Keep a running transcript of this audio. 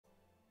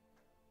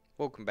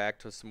Welcome back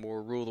to some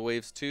more Rule the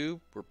Waves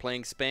 2. We're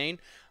playing Spain.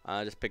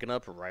 Just picking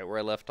up right where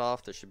I left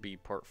off. This should be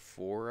part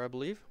 4, I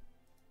believe.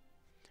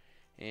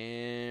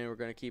 And we're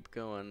going to keep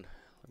going.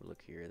 Let me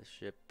look here. The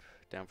ship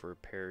down for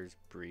repairs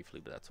briefly,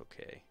 but that's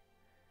okay.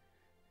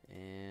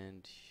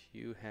 And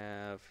you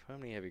have, how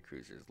many heavy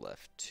cruisers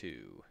left?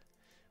 2.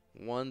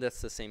 One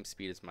that's the same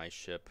speed as my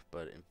ship,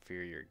 but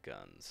inferior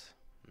guns.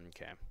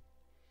 Okay.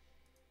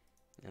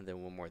 And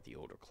then one more the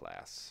older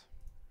class.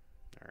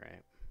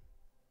 Alright.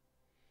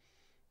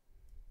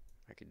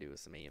 I could do with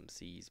some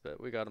AMCs, but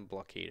we got them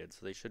blockaded,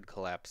 so they should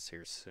collapse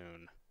here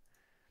soon.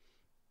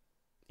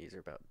 These are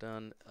about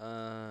done.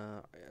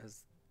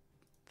 As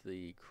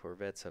the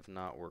corvettes have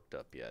not worked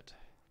up yet.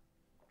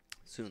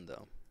 Soon,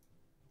 though.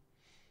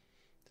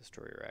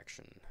 Destroyer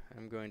action.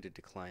 I'm going to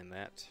decline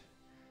that.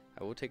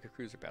 I will take a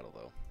cruiser battle,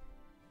 though.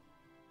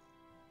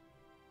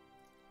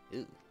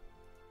 Ew.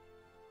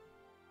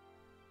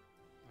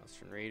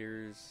 Austrian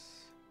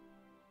Raiders.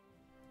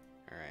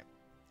 Alright.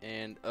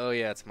 And, oh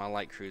yeah, it's my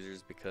light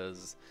cruisers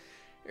because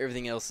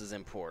everything else is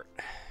import.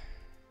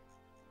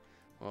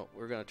 Well,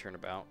 we're going to turn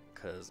about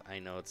because I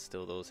know it's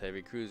still those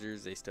heavy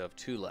cruisers. They still have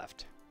 2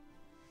 left.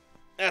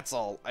 That's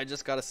all. I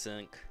just got to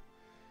sink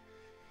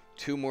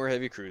 2 more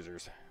heavy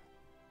cruisers.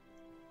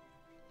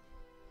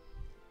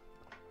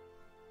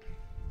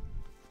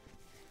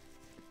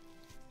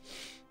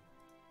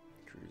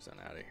 Cruising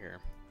out of here.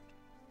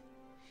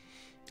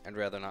 I'd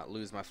rather not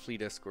lose my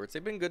fleet escorts.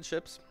 They've been good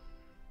ships.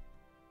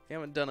 They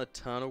haven't done a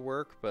ton of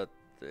work, but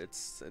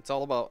it's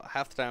all about,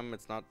 half the time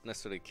it's not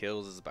necessarily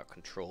kills, it's about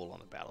control on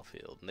the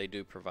battlefield. And they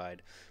do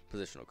provide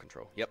positional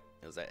control. Yep,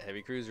 it was that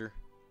heavy cruiser.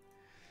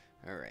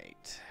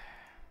 Alright.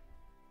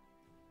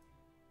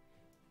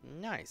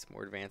 Nice,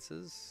 more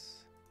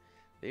advances.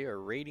 They are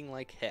raiding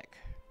like heck.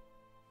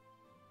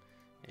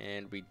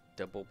 And we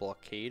double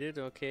blockaded,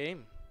 okay.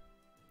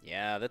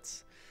 Yeah,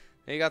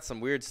 they got some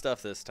weird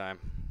stuff this time.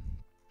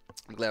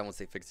 I'm glad once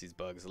they fix these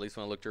bugs. At least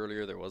when I looked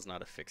earlier, there was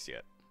not a fix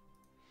yet.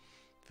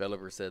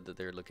 Developer said that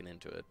they're looking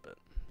into it, but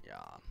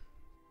yeah.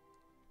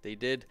 They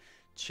did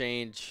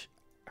change,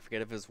 I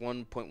forget if it was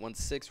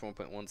 1.16 or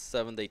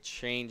 1.17, they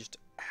changed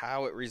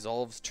how it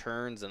resolves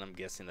turns, and I'm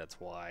guessing that's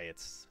why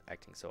it's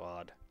acting so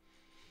odd.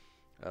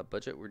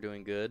 Budget, we're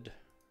doing good.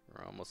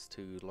 We're almost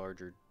to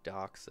larger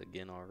docks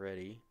again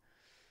already.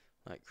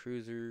 Like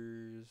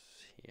cruisers,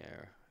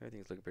 yeah,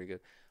 everything's looking pretty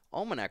good.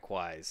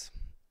 Almanac-wise,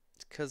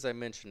 it's because I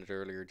mentioned it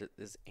earlier,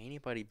 is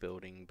anybody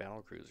building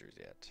battle cruisers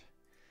yet?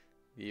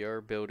 We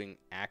are building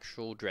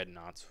actual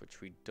dreadnoughts,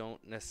 which we don't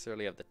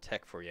necessarily have the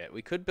tech for yet.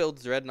 We could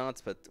build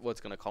dreadnoughts, but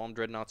what's going to call them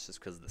dreadnoughts just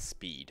because of the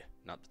speed,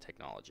 not the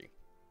technology.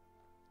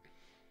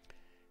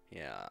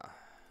 Yeah.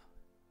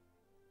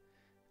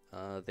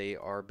 They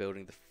are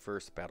building the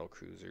first battle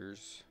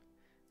cruisers.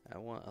 I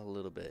want a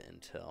little bit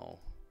intel.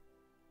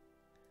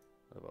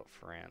 What about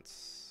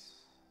France?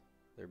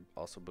 They're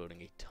also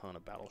building a ton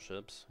of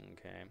battleships.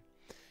 Okay.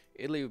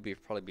 Italy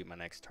would probably be my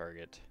next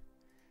target.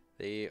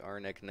 They are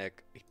neck and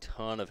neck. A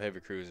ton of heavy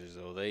cruisers,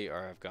 though. They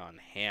have gone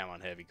ham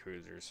on heavy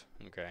cruisers.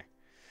 Okay.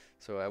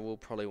 So I will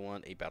probably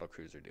want a battle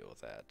cruiser deal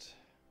with that.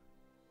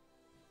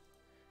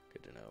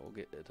 Good to know. We'll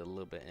get a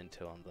little bit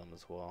intel on them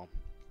as well.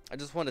 I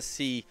just want to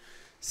see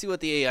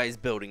what the AI is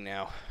building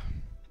now.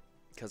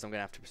 Because I'm going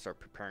to have to start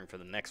preparing for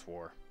the next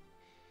war.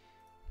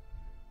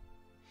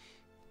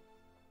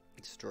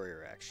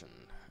 Destroyer action.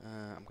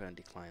 I'm going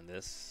to decline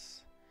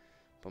this.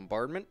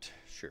 Bombardment?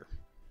 Sure.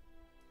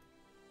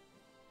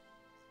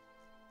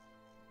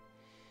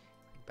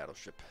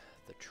 Battleship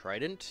the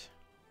Trident,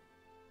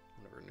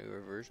 one of our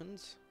newer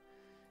versions,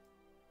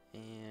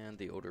 and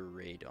the older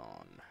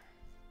Radon.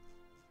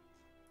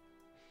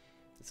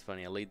 It's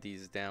funny, I laid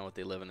these down with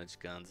the 11-inch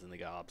guns and they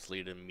got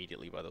obsoleted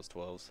immediately by those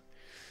 12s.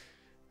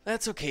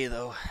 That's okay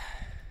though.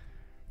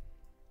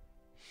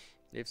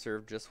 They've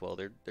served just well.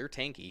 They're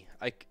tanky.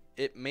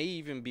 It may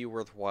even be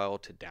worthwhile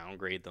to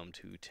downgrade them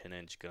to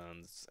 10-inch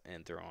guns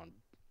and throw on,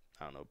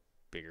 I don't know,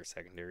 bigger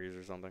secondaries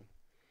or something.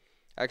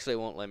 Actually, it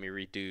won't let me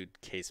redo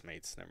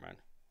casemates. Never mind.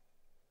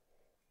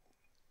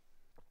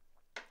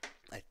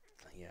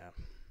 Yeah.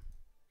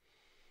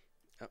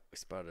 Oh, we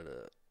spotted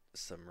a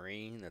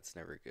submarine. That's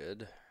never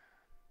good.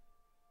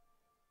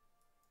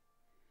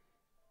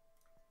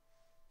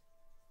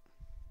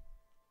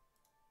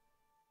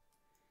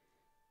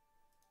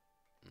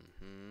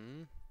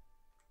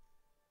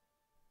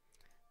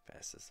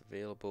 Fastest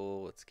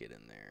available. Let's get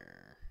in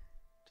there.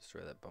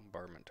 Destroy that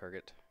bombardment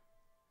target.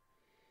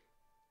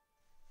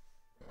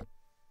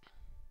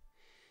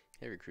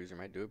 Heavy cruiser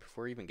might do it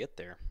before we even get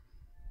there.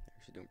 They're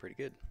actually doing pretty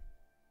good.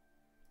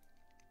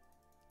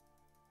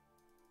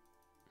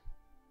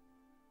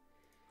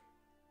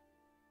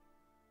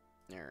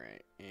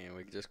 Alright, and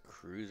we can just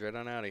cruise right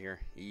on out of here.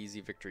 Easy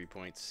victory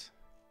points.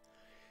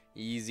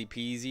 Easy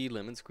peasy,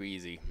 lemon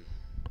squeezy.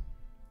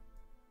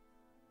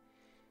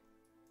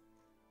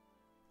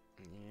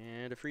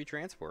 And a free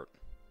transport.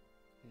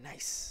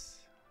 Nice.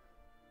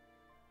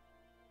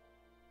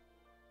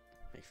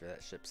 Make sure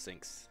that ship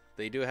sinks.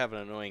 They do have an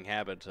annoying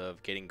habit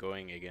of getting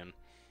going again.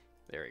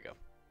 There we go.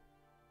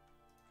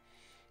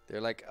 They're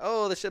like,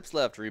 oh, the ship's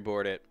left.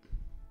 Reboard it.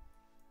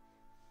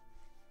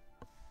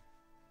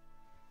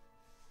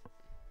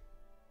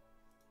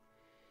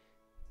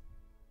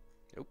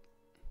 Nope.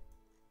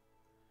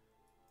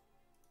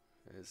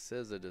 It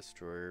says a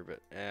destroyer,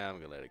 but I'm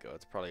going to let it go.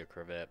 It's probably a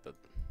corvette, but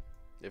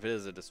if it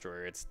is a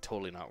destroyer, it's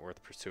totally not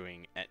worth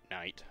pursuing at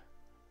night.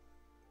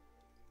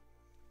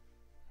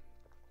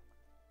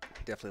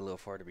 Definitely a little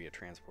far to be a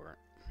transport.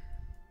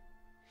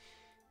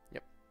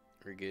 Yep,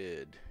 we're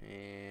good.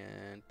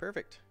 And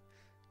perfect.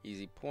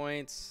 Easy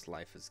points.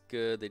 Life is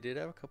good. They did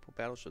have a couple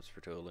battleships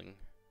for totaling.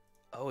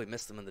 Oh, we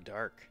missed them in the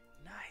dark.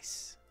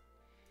 Nice.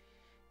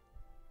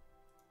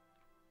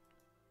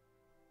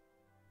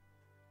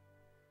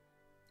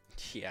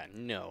 Yeah,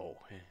 no.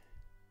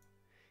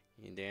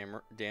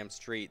 Damn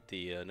straight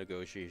the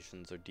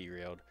negotiations are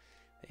derailed.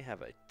 They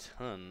have a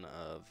ton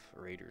of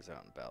raiders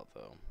out and about,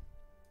 though.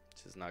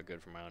 Which is not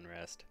good for my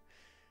unrest.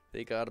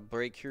 They got a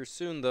break here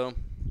soon, though.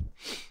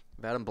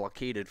 I've had them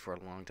blockaded for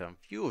a long time.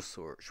 Fuel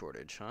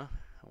shortage, huh?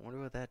 I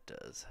wonder what that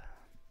does.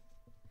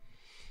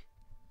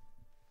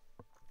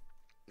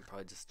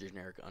 Probably just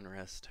generic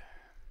unrest.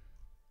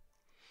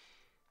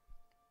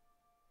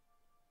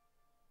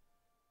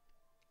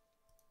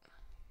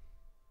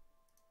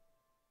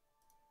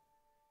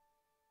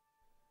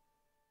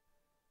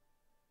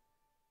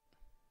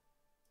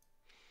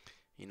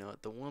 You know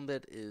what? The one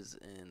that is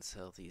in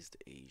Southeast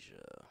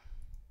Asia,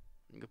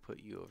 I'm going to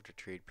put you over to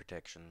trade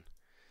protection.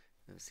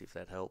 Let's see if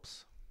that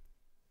helps.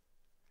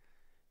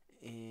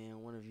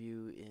 And one of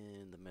you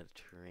in the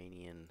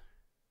Mediterranean,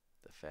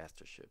 the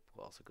faster ship,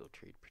 will also go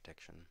trade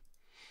protection.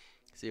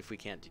 See if we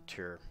can't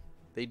deter.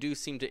 They do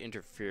seem to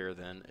interfere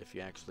then if you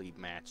actually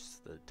match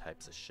the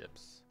types of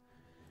ships.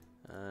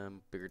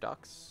 Bigger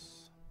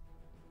docks.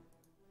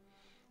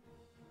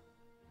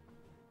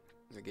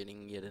 They're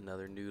getting yet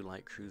another new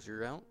light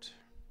cruiser out.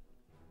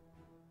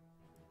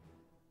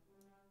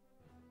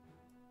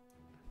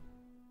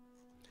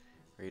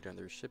 Right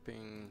under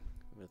shipping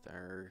with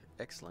our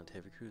excellent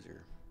heavy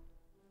cruiser.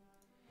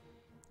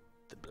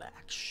 The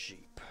Black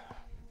Sheep.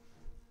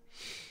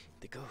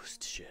 The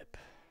ghost ship.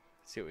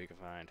 Let's see what we can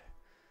find.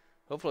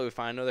 Hopefully we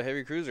find another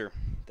heavy cruiser.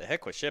 The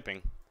heck with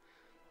shipping.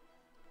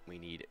 We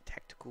need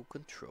tactical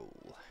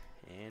control.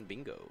 And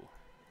bingo.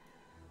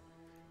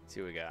 Let's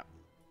see what we got.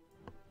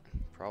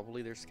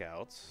 Probably their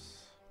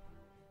scouts.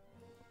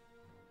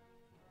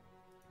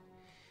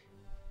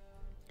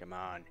 Come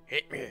on,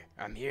 hit me.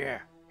 I'm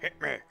here.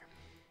 Hit me.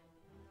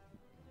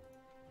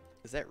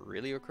 Is that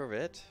really a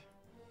corvette?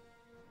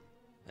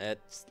 That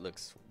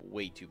looks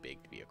way too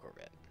big to be a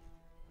corvette.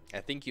 I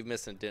think you've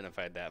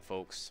misidentified that,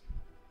 folks.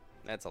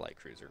 That's a light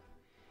cruiser.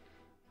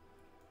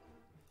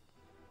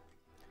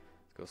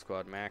 Let's go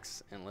squad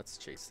max and let's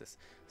chase this.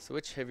 So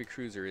which heavy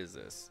cruiser is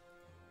this?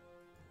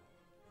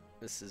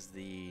 This is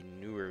the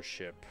newer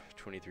ship,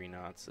 23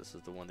 knots. This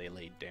is the one they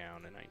laid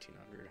down in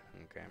 1900.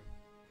 Okay.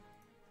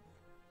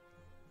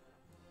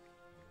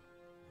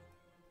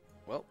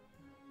 Well,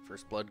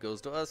 first blood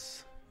goes to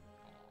us.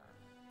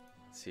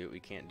 See what we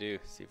can't do.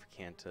 See if we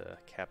can't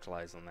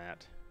capitalize on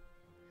that.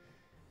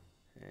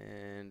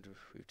 And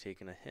we've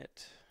taken a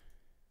hit.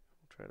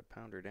 We'll try to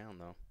pound her down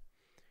though.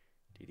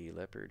 DD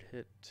Leopard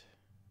hit.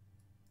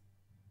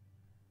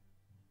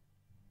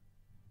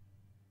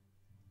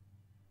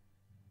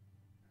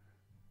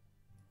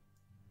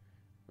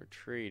 We're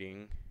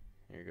trading.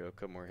 Here you go, a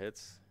couple more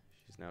hits.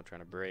 She's now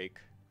trying to break.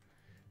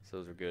 So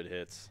those were good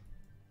hits.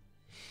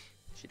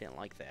 She didn't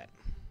like that.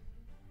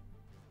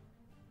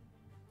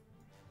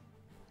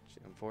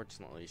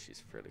 Unfortunately,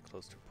 she's fairly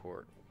close to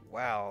port.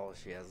 Wow,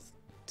 she has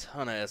a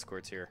ton of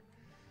escorts here.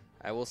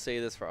 I will say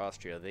this for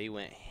Austria. They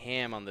went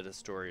ham on the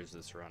destroyers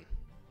this run.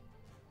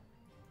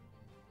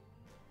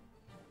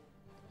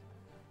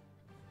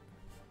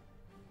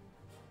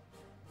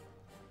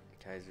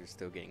 Kaiser's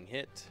still getting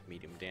hit.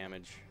 Medium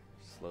damage.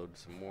 Slowed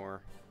some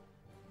more.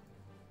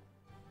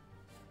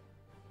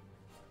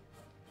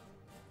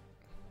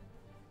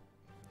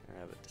 I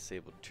have a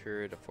disabled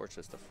turret.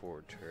 Unfortunately, it's the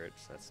forward turret,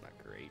 so that's not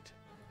great.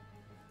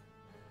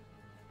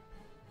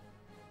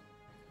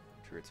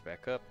 Turret's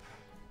back up.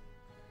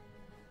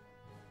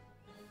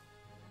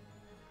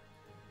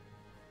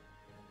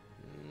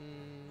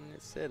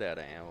 It said out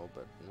of ammo,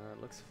 but no,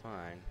 it looks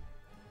fine.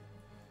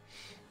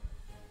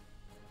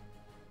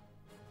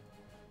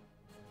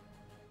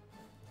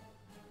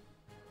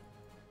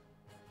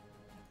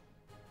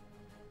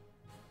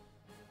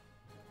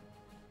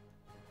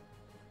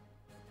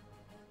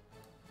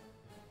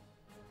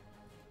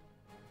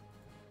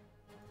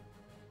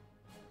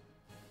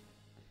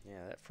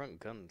 Yeah, that front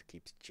gun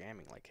keeps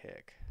jamming like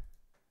heck.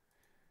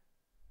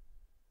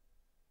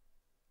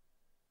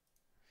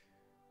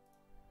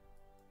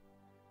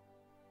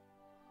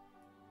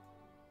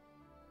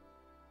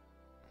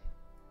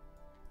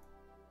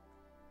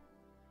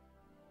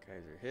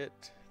 Guys are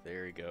hit.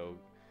 There we go.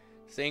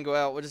 Saying go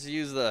out. We'll just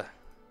use the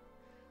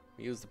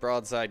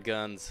broadside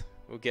guns.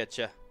 We'll get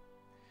you.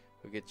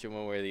 We'll get you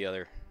one way or the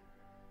other.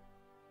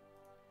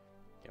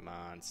 Come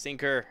on,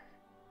 sinker.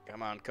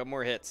 Come on, couple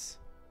more hits.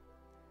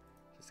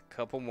 Just a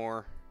couple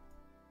more.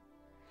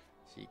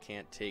 She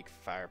can't take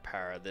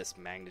firepower of this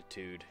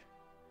magnitude.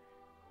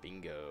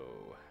 Bingo.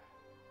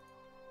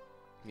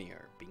 We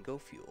are bingo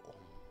fuel.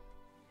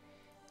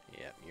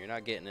 Yep, you're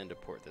not getting into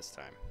port this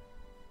time.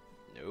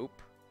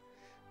 Nope.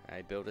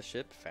 I build a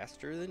ship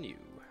faster than you.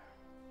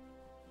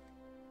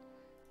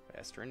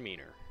 Faster and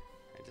meaner.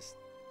 I just,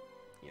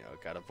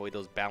 gotta avoid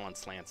those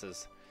balance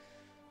lances.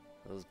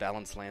 Those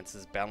balance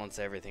lances balance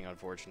everything,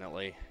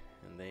 unfortunately.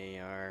 And they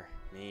are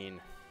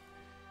mean.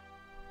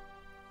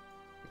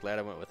 I'm glad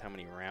I went with how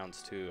many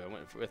rounds, too. I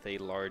went with a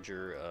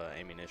larger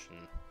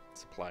ammunition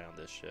supply on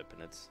this ship,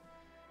 and it's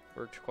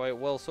worked quite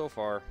well so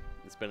far.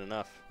 It's been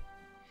enough.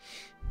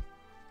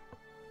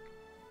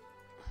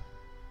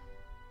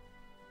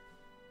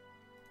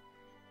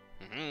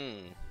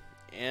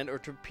 And a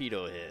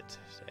torpedo hit.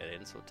 That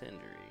insult to injury.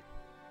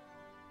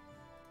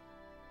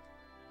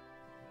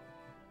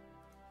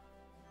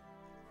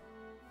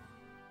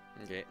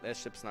 Okay, that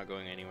ship's not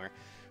going anywhere.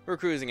 We're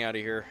cruising out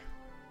of here.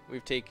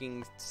 We've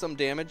taken some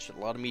damage, a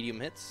lot of medium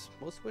hits,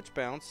 most of which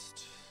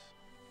bounced.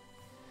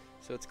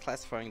 So it's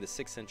classifying the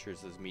 6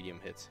 inchers as medium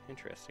hits.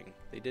 Interesting.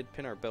 They did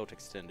pin our belt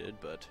extended,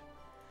 but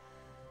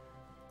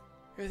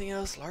everything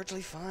else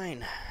largely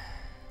fine.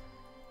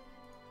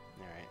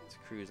 Alright, let's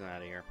cruise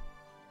out of here.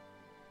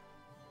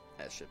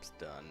 That ship's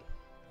done.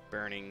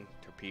 Burning,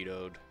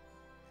 torpedoed.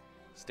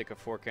 Stick a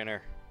fork in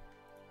her.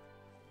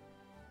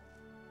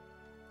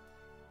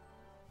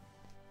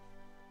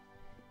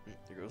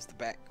 There goes the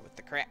back with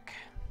the crack.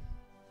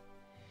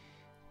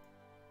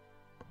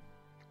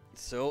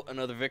 So,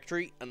 another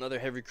victory. Another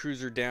heavy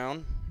cruiser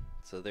down.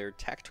 So their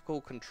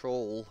tactical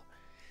control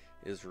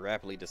is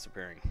rapidly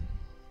disappearing.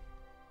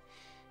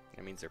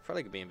 That means they're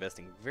probably going to be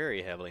investing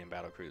very heavily in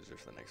battle cruisers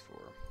for the next 4.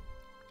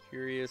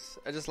 Curious.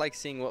 I just like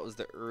seeing what was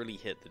the early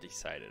hit that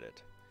decided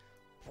it.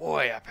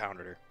 Boy, I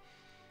pounded her.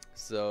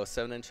 So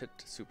 7-inch hit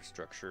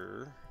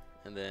superstructure,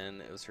 and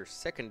then it was her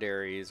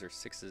secondaries or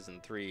 6s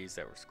and 3s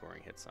that were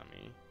scoring hits on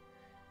me.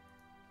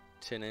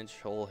 10-inch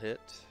hull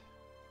hit,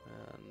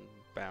 and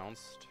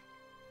bounced.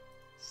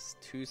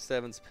 2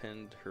 7s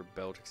pinned her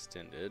belt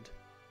extended.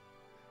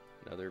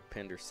 Another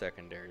pinned her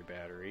secondary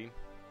battery.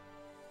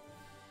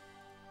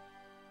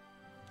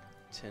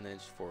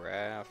 10-inch fore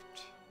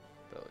aft,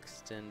 belt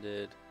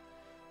extended.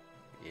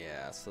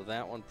 Yeah, so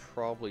that one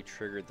probably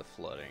triggered the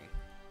flooding.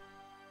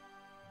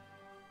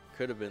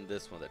 Could have been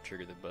this one that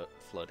triggered the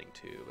flooding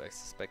too, but I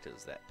suspect it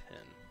was that pin.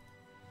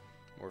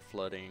 More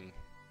flooding.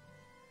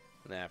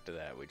 And after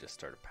that, we just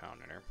started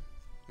pounding her.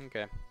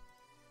 Okay.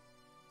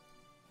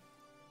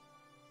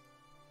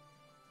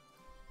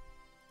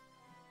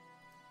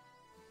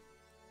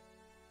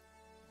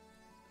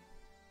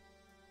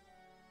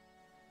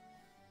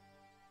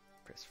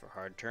 Press for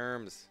hard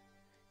terms.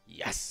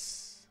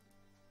 Yes!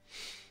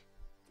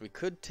 We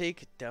could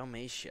take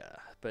Dalmatia,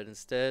 but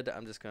instead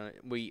I'm just gonna...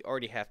 We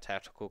already have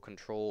tactical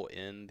control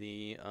in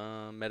the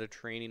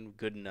Mediterranean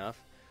good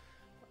enough.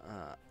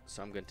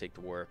 So I'm gonna take the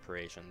war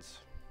operations.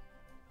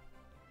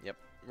 Yep,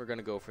 we're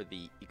gonna go for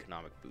the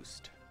economic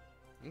boost.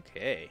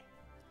 Okay.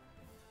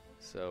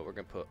 So we're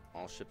gonna put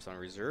all ships on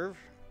reserve.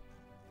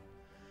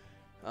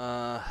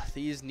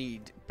 These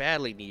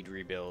badly need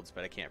rebuilds,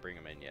 but I can't bring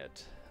them in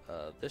yet.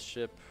 This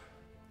ship,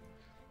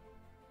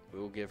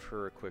 we'll give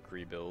her a quick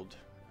rebuild.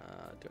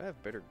 Do I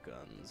have better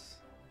guns?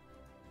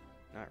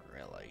 Not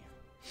really.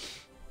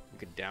 We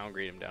could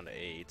downgrade them down to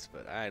 8s,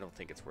 but I don't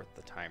think it's worth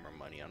the time or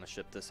money on a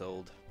ship this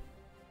old.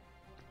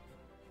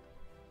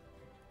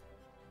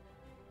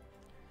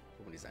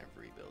 We'll design for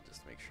rebuild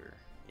just to make sure.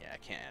 Yeah, I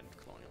can't add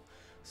colonial.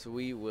 So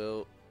we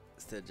will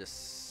instead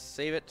just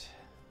save it.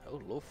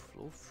 Oh, low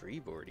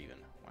freeboard even.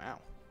 Wow.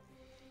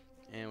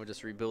 And we'll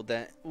just rebuild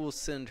that. We'll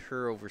send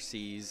her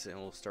overseas and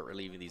we'll start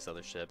relieving these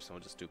other ships. And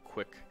we'll just do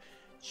quick,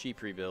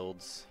 cheap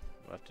rebuilds.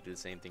 We'll have to do the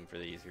same thing for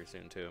these here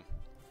soon too.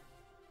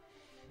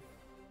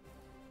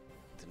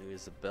 The new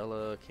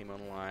Isabella came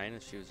online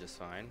and she was just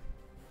fine.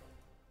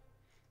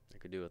 I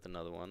could do with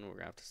another one. We're going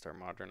to have to start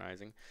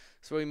modernizing.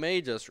 So we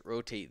may just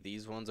rotate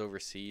these ones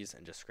overseas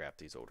and just scrap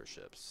these older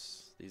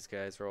ships. These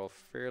guys are all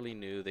fairly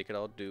new. They could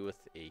all do with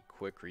a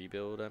quick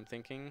rebuild, I'm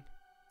thinking.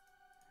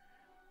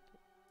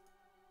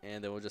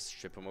 And then we'll just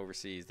ship them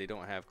overseas. They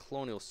don't have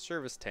colonial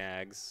service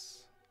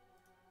tags,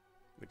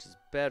 which is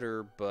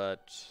better,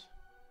 but...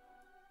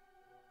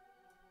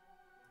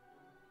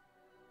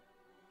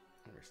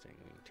 Understanding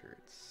wing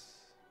turrets.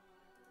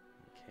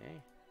 Okay.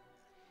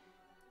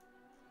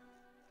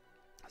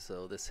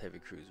 So this heavy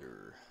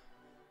cruiser,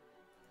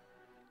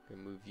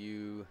 gonna move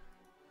you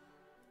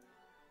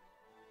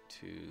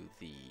to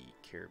the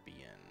Caribbean.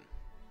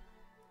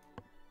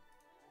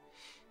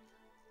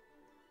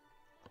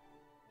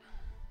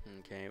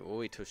 Okay, we'll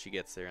wait till she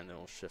gets there and then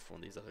we'll shift one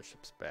of these other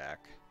ships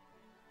back.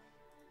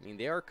 I mean,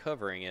 they are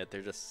covering it,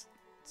 they're just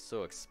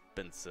so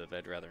expensive,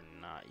 I'd rather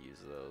not use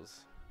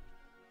those.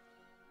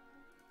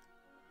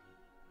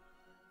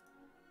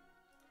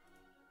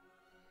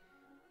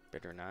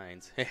 Better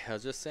 9s. Hey, I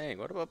was just saying,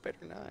 what about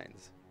better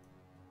 9s?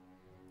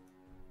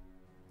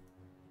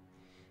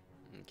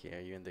 Okay, are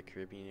you in the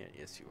Caribbean yet?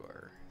 Yes, you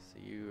are. So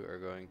you are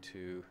going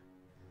to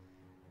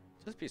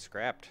Just be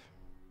scrapped.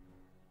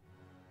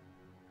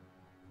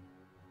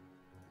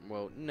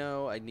 Well,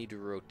 no, I need to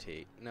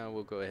rotate. No,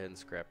 we'll go ahead and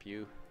scrap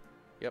you.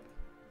 Yep.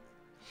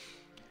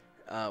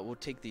 We'll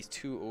take these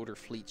 2 older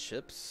fleet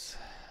ships,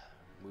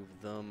 move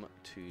them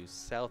to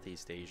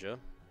Southeast Asia,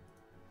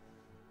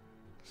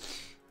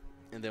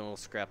 and then we'll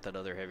scrap that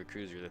other heavy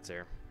cruiser that's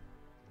there.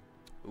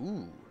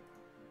 Ooh.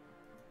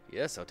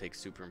 Yes, I'll take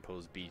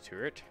superimposed B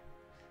turret.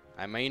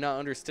 I may not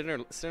understand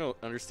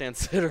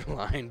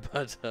centerline,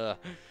 but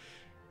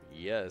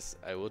yes,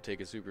 I will take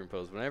a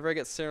superimposed. Whenever I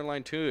get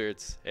centerline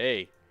turrets,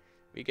 hey,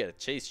 we get a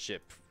chase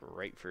ship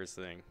right first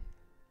thing.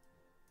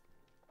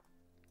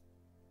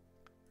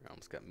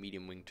 Almost got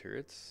medium wing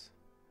turrets.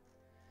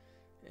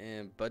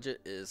 And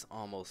budget is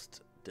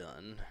almost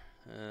done.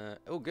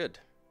 Oh, good.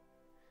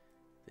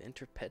 The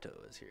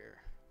Interpeto is here.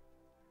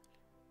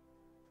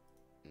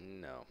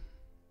 No.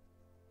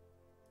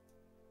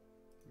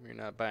 We're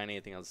not buying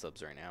anything on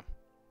subs right now.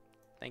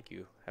 Thank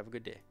you. Have a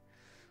good day.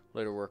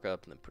 Let her work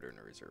up and then put her in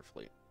a reserve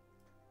fleet.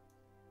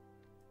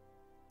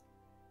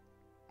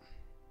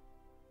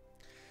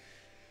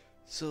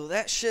 So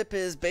that ship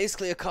is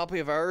basically a copy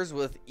of ours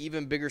with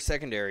even bigger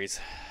secondaries,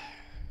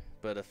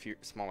 but a few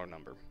smaller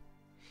number.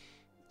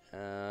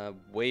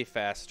 Way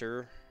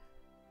faster.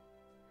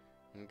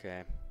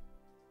 Okay.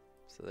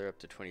 So they're up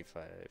to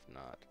 25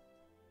 knot.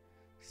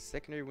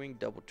 Secondary wing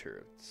double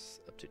turrets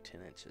up to 10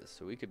 inches.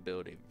 So we could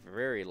build a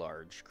very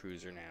large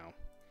cruiser now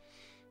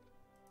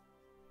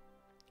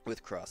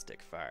with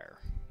cross-stick fire,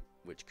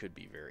 which could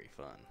be very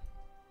fun.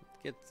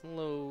 Get some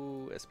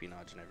low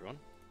espionage in everyone.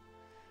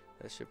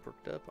 That ship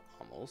worked up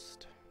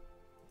almost.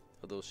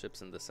 Are those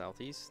ships in the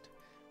southeast?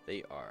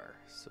 They are.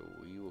 So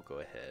we will go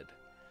ahead.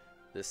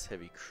 This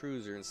heavy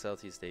cruiser in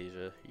Southeast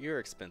Asia, you're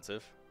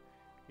expensive.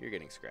 You're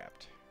getting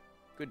scrapped.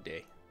 Good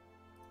day.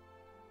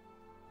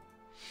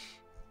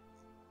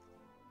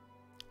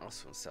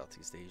 Also in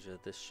Southeast Asia,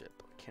 this ship.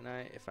 Can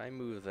I, if I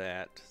move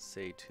that,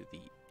 say, to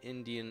the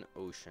Indian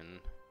Ocean,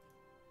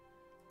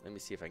 let me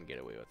see if I can get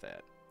away with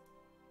that.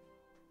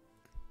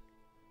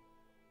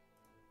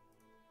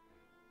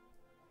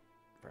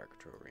 Fire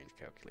control range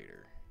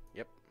calculator.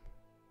 Yep.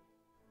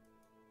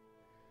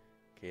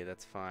 Okay,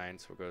 that's fine.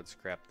 So we'll go ahead and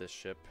scrap this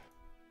ship.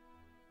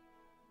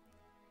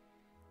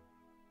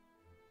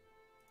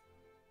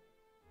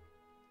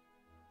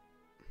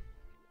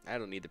 I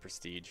don't need the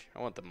prestige. I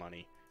want the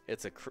money.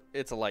 It's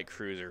a light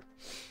cruiser.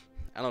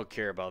 I don't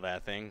care about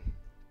that thing.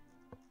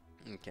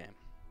 Okay.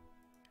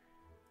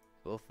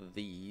 Both of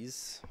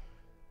these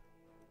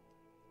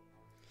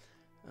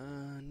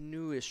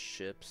newish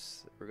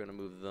ships. We're gonna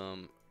move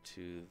them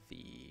to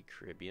the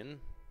Caribbean,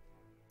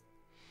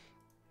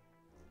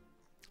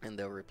 and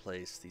they'll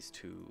replace these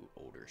 2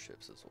 older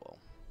ships as well.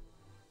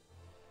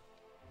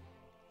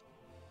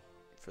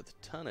 For the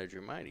tonnage,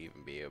 we might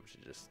even be able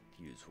to just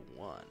use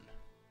 1.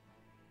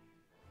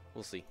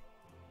 We'll see.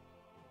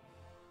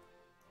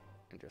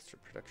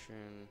 Industrial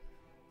production.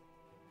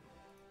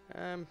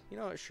 You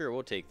know what? Sure,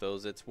 we'll take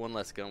those. It's 1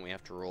 less gun we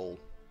have to roll.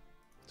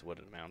 That's what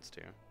it amounts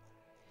to.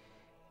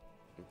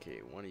 Okay,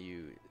 one of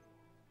you.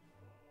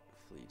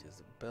 Fleet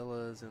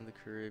Isabella's in the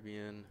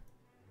Caribbean,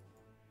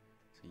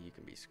 so you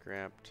can be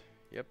scrapped.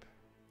 Yep.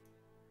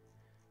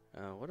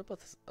 What about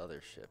this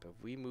other ship?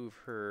 If we move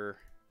her,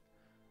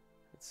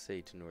 let's say,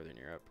 to Northern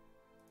Europe,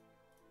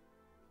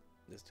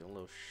 just do a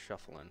little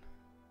shuffling.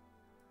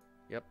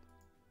 Yep.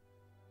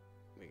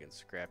 We can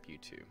scrap you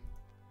too.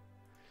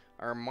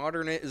 Our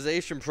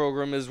modernization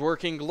program is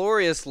working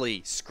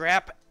gloriously.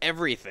 Scrap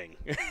everything.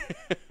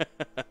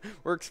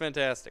 Works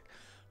fantastic.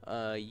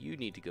 You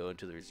need to go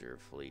into the reserve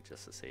fleet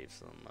just to save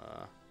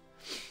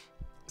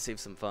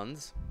some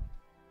funds.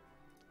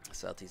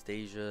 Southeast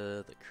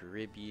Asia, the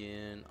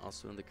Caribbean,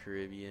 also in the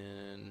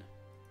Caribbean.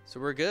 So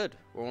we're good.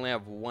 We only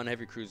have 1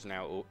 heavy cruiser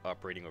now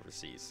operating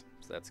overseas,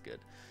 so that's good.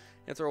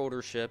 It's our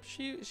older ship.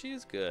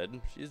 She's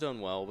good. She's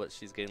done well, but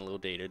she's getting a little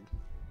dated.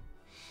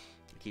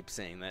 I keep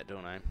saying that,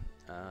 don't I?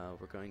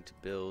 We're going to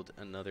build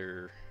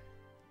another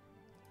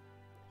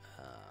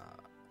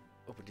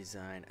open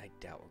design. I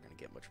doubt we're going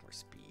to get much more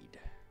speed.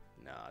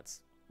 No, it's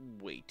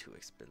way too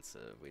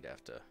expensive. We'd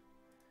have to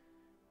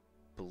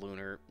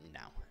ballooner.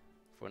 No.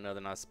 For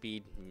another not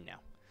speed. No.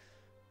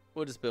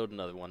 We'll just build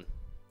another one.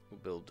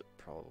 We'll build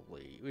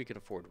probably, we can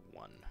afford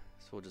 1,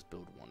 so we'll just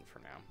build 1 for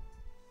now.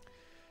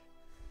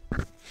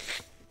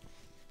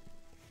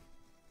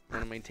 I'm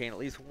going to maintain at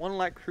least 1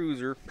 light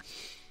cruiser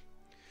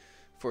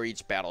for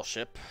each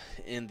battleship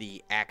in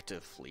the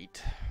active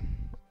fleet.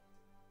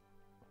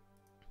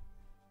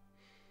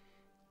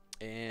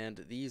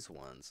 And these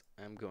ones,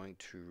 I'm going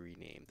to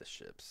rename the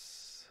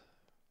ships.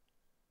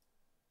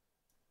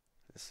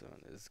 This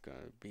one is going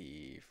to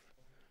be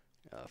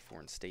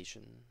Foreign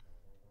Station.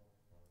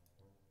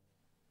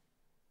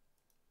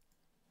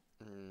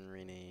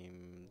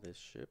 Rename this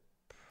ship.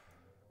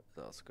 It's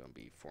also going to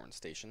be Foreign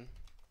Station.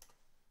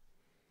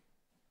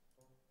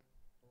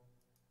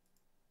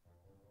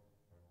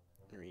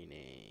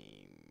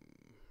 Rename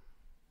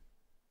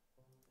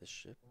this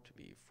ship to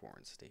be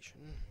Foreign Station.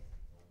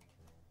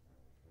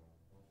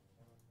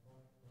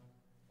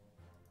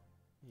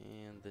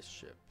 this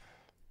ship.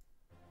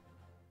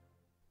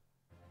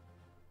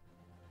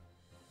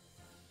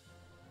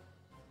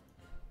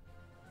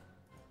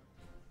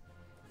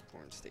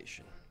 Foreign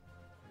station.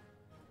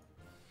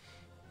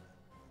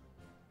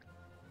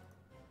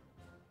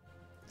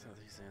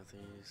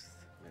 Southeast,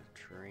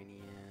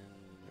 Mediterranean,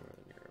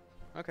 Northern Europe.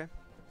 Okay,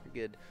 pretty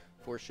good.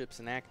 4 ships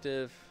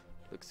inactive.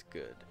 Looks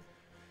good.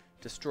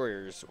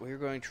 Destroyers. We're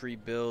going to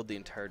rebuild the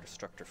entire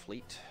destructor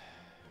fleet.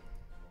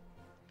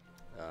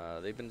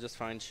 They've been just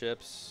fine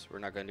ships. We're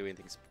not going to do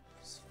anything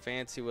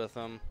fancy with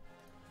them.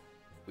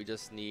 We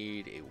just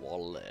need a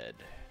wall of lead.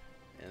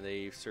 And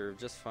they serve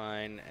just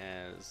fine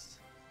as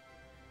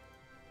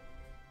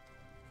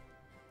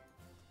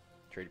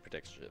trade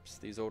protection ships.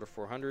 These older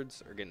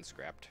 400s are getting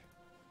scrapped.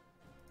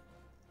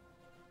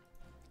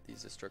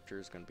 These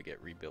destructors are going to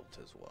get rebuilt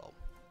as well.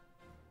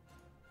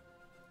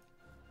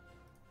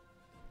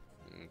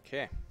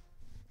 Okay.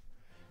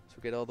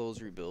 So get all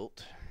those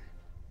rebuilt.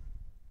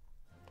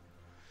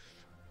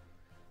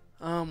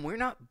 We're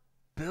not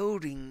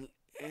building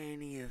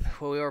any of...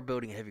 Well, we are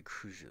building a heavy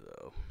cruiser,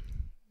 though.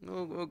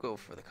 We'll go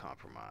for the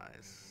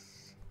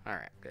compromise.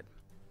 Alright, good.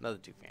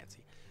 Nothing too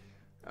fancy.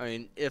 I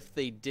mean, if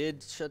they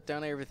did shut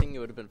down everything, it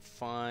would have been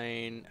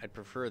fine. I'd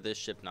prefer this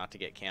ship not to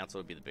get canceled.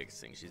 It would be the biggest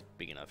thing. She's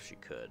big enough she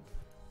could.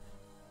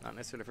 Not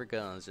necessarily for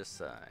guns, just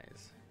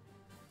size.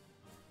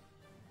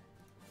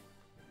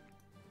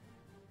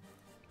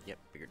 Yep,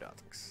 bigger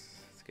docks.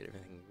 Let's get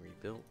everything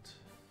rebuilt.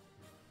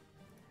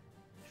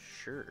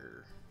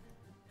 Sure.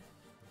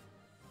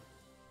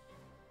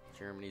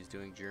 Germany's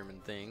doing German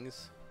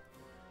things.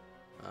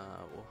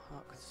 We'll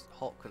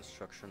halt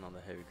construction on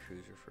the heavy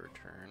cruiser for a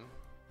turn.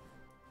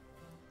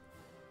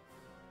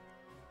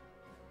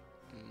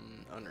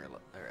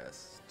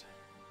 Unrest.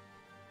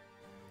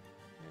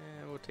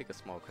 Yeah, we'll take a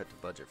small cut to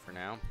budget for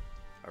now.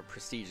 Our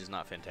prestige is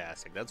not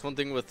fantastic. That's one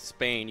thing with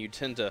Spain. You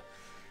tend to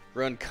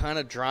run kind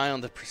of dry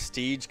on the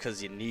prestige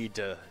because you need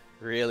to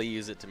really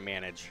use it to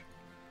manage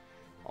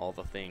all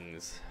the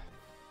things.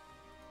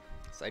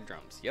 Side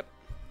drums, yep.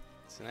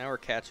 So now we're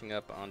catching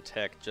up on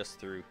tech just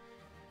through,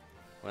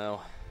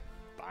 well,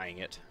 buying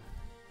it.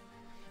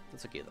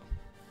 That's okay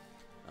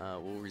though.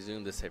 We'll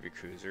resume this heavy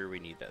cruiser. We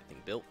need that thing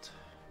built.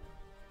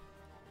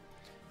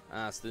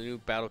 So the new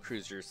battle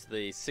cruisers,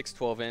 the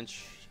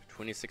 612-inch,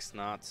 26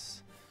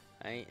 knots.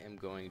 I am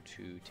going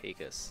to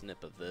take a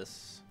snip of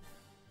this,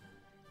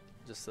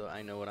 just so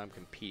I know what I'm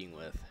competing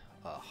with.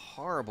 A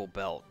horrible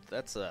belt.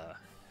 That's a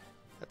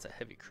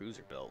heavy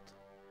cruiser belt.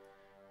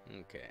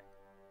 Okay.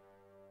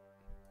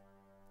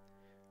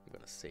 I'm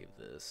gonna save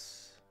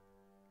this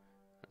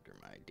under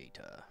my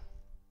data.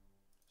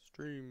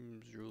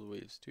 Streams, rule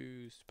waves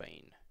to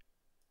Spain.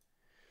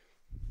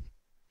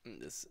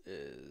 And this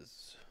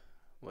is,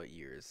 what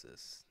year is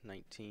this?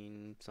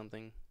 19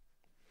 something?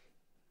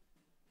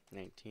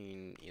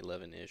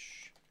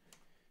 1911-ish.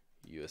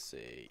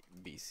 USA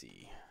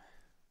BC.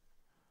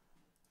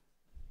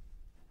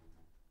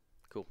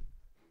 Cool.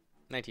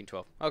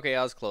 1912. Okay,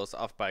 I was close.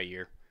 Off by a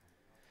year.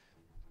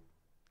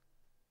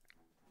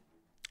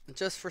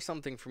 Just for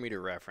something for me to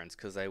reference,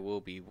 because I will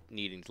be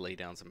needing to lay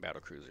down some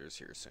battle cruisers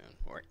here soon.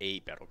 Or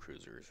 8 battle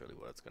cruisers is really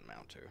what it's going to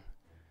amount to.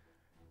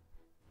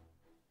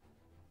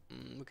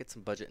 We'll get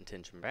some budget and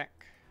tension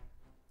back.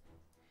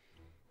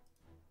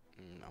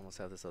 Almost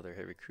have this other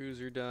heavy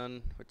cruiser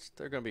done, which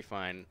they're going to be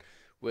fine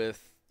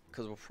with,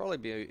 because we'll probably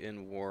be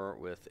in war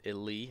with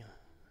Italy,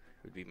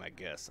 would be my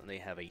guess, and they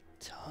have a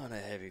ton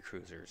of heavy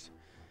cruisers.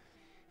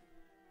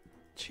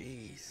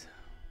 Jeez.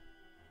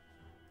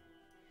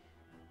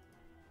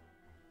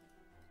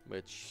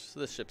 So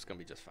this ship's going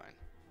to be just fine.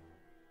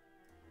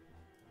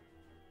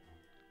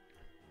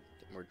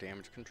 Get more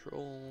damage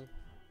control.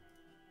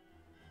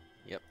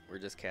 Yep, we're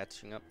just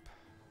catching up.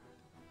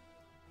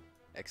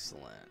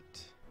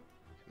 Excellent.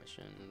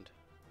 Commissioned.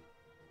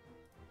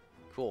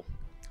 Cool.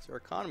 So our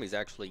economy is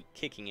actually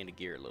kicking into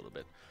gear a little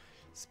bit.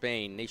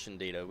 Spain, nation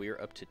data. We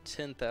are up to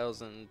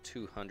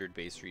 10,200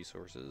 base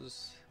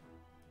resources.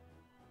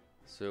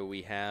 So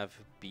we have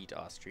beat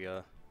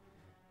Austria.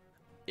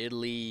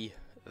 Italy,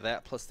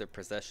 that plus their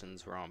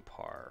possessions were on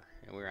par.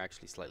 And we're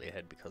actually slightly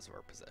ahead because of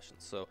our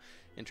possessions. So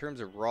in terms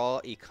of raw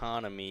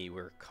economy,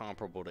 we're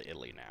comparable to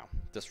Italy now.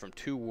 Just from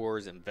 2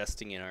 wars,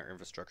 investing in our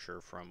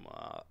infrastructure from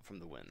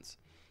the wins.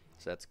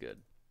 So that's good.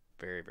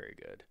 Very, very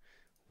good.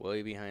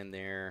 Way behind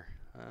there.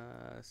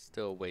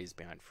 Still ways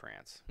behind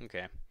France.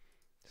 Okay.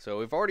 So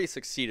we've already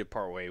succeeded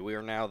partway. We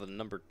are now the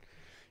number,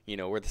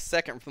 we're the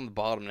second from the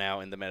bottom now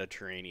in the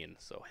Mediterranean.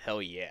 So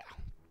hell yeah.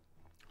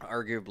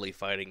 Arguably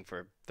fighting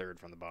for third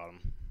from the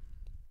bottom.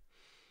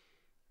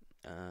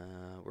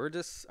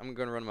 I'm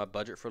going to run my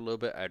budget for a little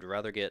bit. I'd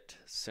rather get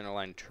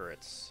centerline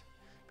turrets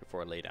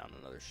before I lay down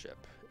another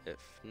ship. If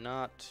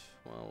not,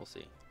 well, we'll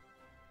see.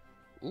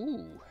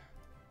 Ooh.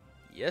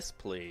 Yes,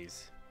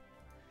 please.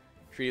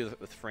 Treaty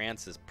with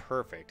France is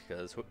perfect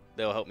because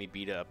they'll help me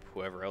beat up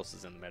whoever else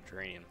is in the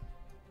Mediterranean.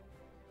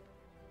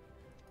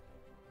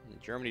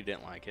 Germany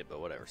didn't like it,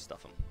 but whatever,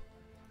 stuff them.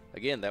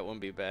 Again, that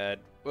wouldn't be bad.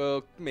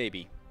 Well,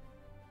 maybe.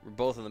 We're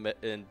both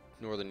in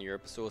Northern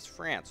Europe, so is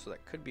France, so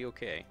that could be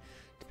okay.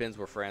 Depends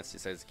where France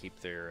decides to keep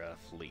their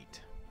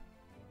fleet.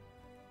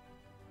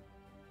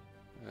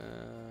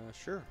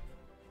 Sure.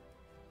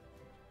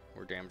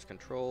 More damage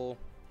control.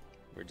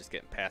 We're just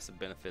getting passive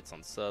benefits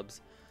on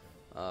subs.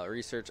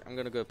 Research, I'm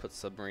going to go put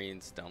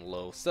submarines down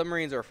low.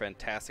 Submarines are a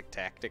fantastic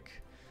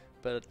tactic,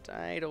 but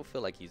I don't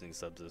feel like using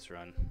subs this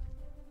run.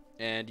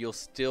 And you'll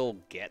still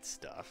get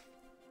stuff.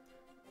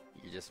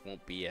 You just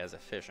won't be as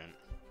efficient.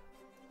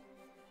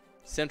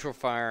 Central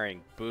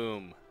firing,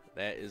 boom.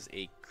 That is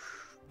a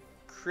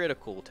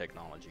critical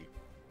technology.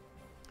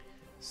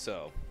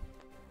 So,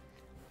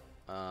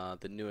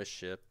 the newest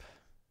ship,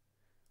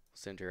 we'll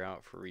send her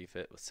out for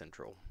refit with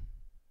Central.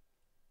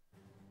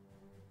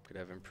 Could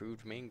have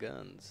improved main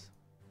guns.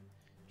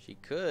 She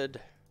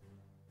could.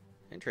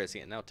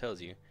 Interesting, it now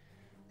tells you.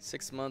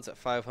 6 months at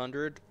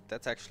 500,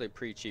 that's actually a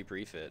pretty cheap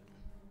refit.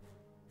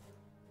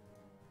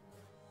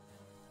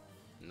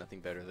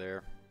 Nothing better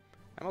there.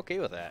 I'm okay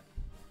with that.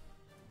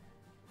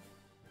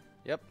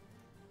 Yep.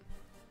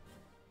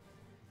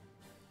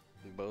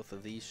 Both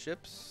of these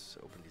ships,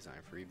 open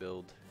design for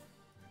rebuild.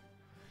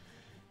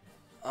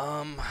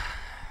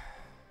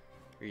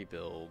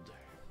 Rebuild.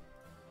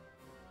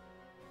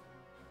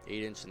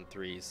 8-inch and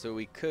 3, so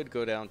we could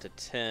go down to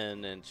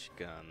 10-inch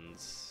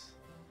guns.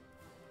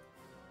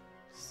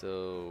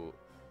 So,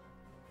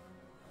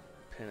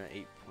 pin at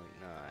 8.9.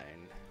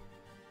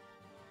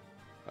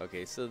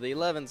 Okay, so the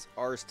 11s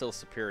are still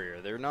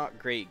superior. They're not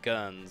great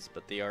guns,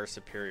 but they are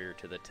superior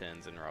to the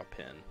 10s in raw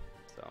pin.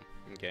 So,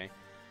 okay.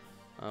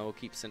 We'll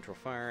keep central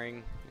firing,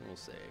 and we'll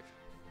save.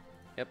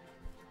 Yep.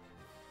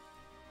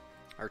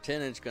 Our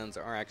 10-inch guns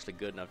are actually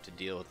good enough to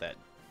deal with that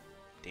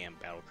damn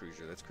battle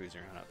cruiser that's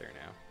cruising around out there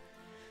now.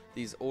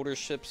 These older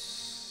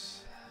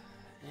ships,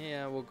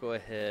 yeah, we'll go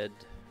ahead.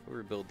 We'll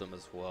rebuild them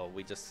as well.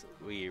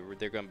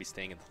 They're going to be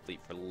staying in the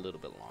fleet for a little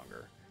bit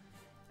longer.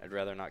 I'd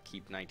rather not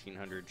keep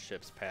 1900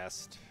 ships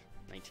past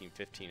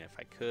 1915 if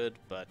I could,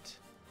 but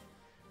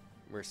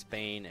we're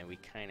Spain and we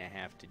kind of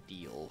have to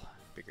deal.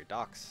 Bigger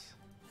docks.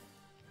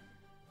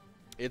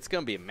 It's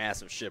going to be a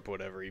massive ship,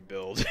 whatever he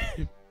builds,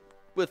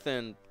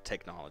 within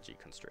technology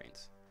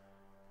constraints.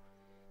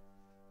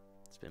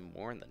 It's been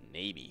more in the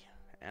Navy.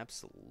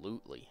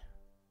 Absolutely.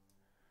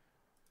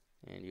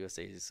 And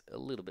USA is a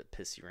little bit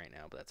pissy right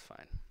now, but that's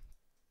fine.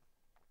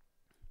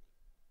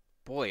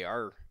 Boy,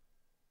 our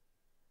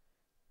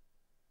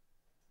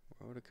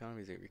world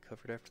economies are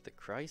recovered after the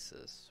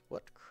crisis.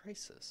 What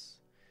crisis?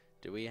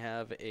 Do we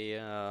have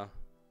a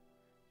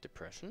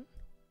depression?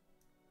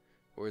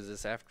 Or is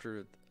this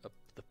after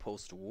the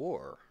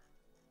post-war?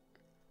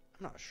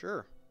 I'm not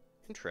sure.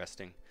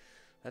 Interesting.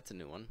 That's a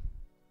new one.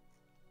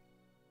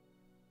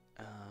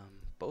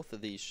 Both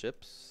of these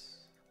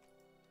ships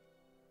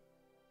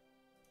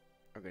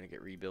are going to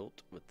get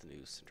rebuilt with the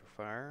new central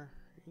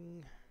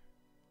firing.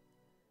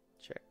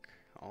 Check.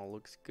 All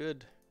looks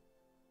good.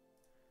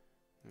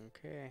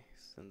 Okay,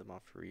 send them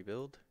off for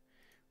rebuild.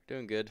 We're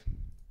doing good.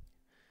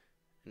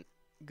 An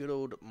good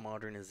old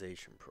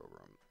modernization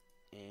program.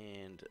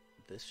 And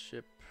this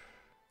ship,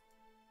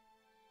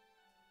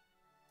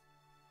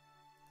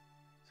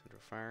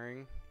 central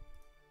firing.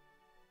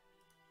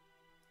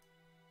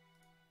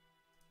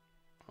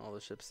 All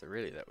the ships that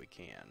we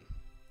can.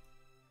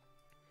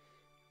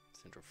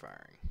 Central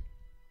firing.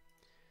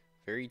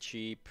 Very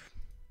cheap,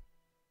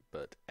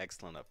 but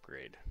excellent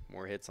upgrade.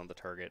 More hits on the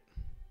target.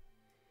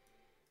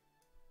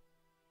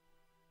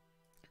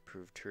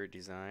 Improved turret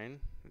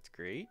design. That's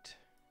great.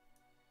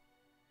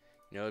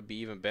 You know, it'd be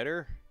even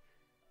better.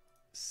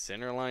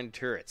 Centerline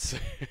turrets.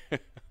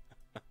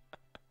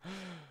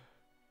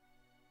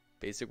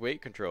 Basic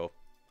weight control.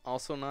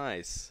 Also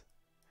nice.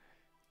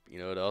 You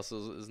know what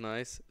also is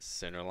nice?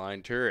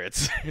 Centerline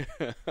turrets.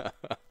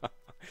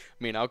 I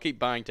mean, I'll keep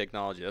buying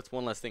technology. That's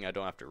one less thing I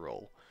don't have to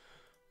roll.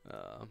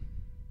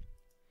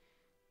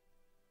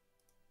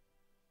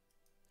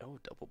 Oh,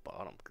 double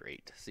bottom.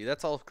 Great. See,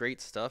 that's all great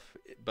stuff,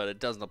 but it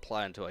doesn't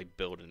apply until I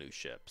build a new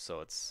ship.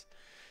 So it's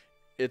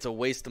a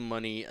waste of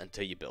money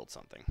until you build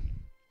something.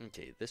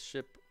 Okay, this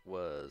ship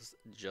was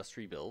just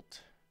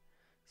rebuilt.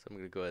 So I'm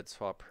going to go ahead and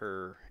swap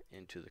her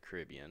into the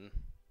Caribbean.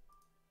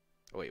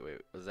 Oh, wait.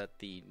 Was that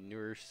the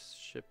newer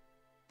ship?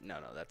 No,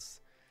 that's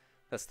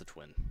the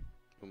twin.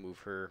 We'll move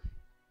her.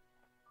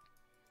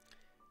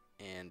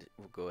 And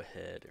we'll go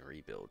ahead and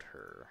rebuild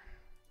her.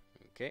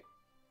 Okay.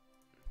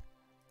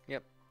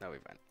 Yep, that'll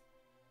be fine.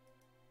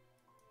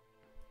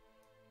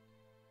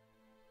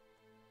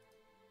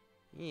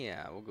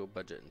 Yeah, we'll go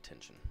budget and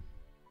tension.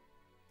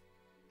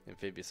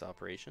 Amphibious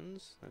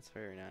operations. That's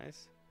very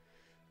nice.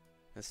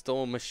 They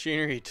stole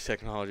machinery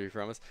technology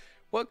from us.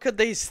 What could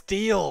they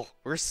steal?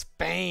 We're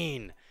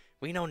Spain.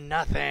 We know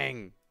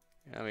nothing.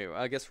 I mean,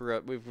 I guess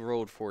we've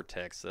rolled 4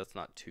 techs, so that's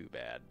not too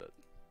bad, but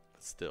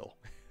still.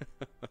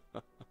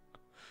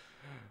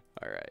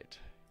 All right.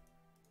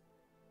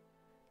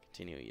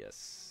 Continue,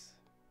 yes.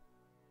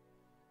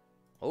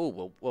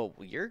 Oh, well,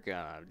 you're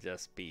gonna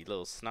just be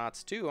little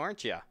snots too,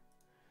 aren't ya?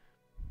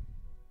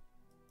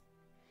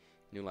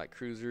 New light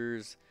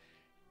cruisers.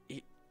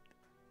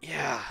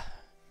 Yeah.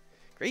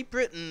 Great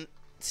Britain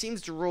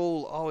seems to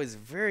roll always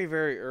very,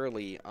 very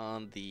early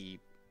on the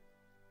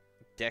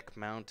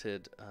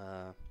deck-mounted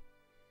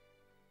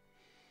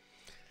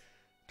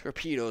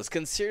torpedoes.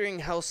 Considering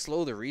how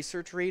slow the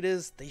research rate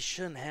is, they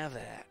shouldn't have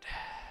that.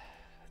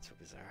 That's so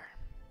bizarre.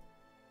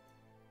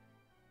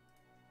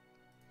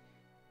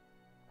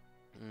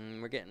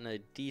 We're getting a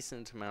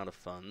decent amount of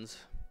funds.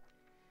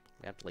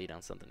 We have to lay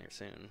down something here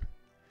soon.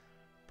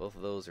 Both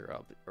of those are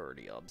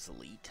already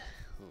obsolete.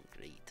 Oh,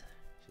 great.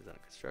 She's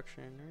under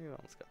construction. We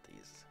almost got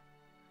these.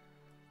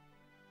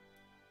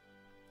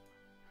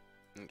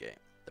 Okay,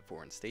 the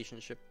foreign station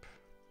ship.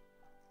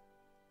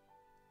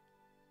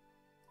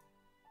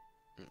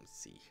 Let's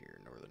see here,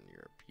 Northern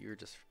Europe. You're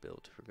just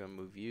built. We're going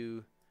to move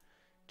you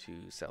to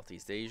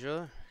Southeast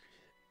Asia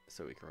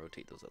so we can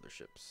rotate those other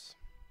ships.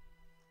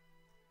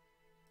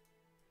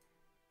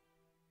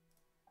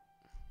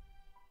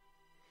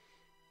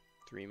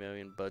 $3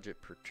 million budget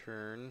per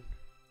turn.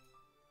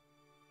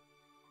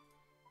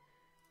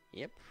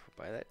 Yep,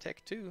 buy that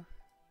tech too.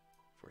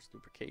 Force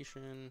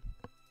lubrication.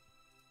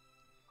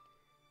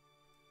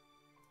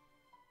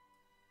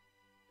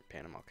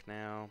 Panama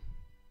Canal.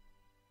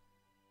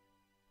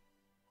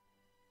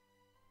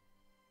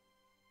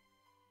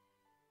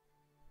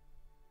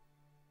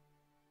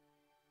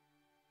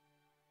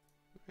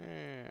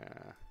 Yeah,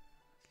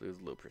 let's lose a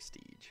little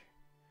prestige.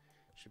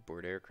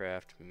 Shipboard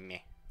aircraft, meh.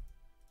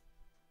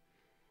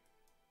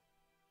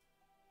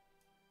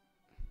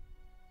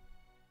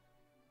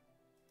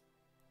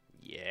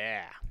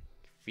 Yeah,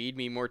 feed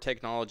me more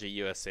technology,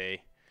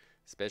 USA,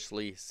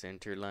 especially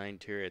centerline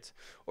turrets,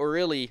 or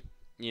really,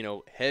 you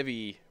know,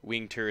 heavy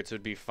wing turrets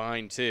would be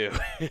fine too.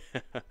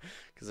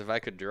 Because if I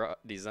could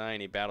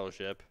design a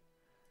battleship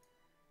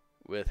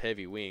with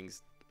heavy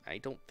wings, I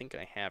don't think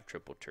I have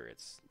triple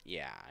turrets.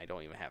 Yeah, I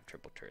don't even have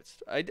triple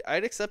turrets. I'd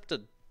accept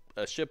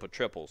a ship with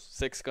triples.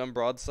 6-gun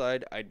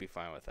broadside, I'd be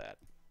fine with that.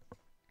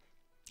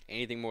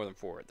 Anything more than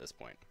 4 at this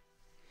point.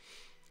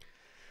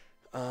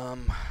 Yeah.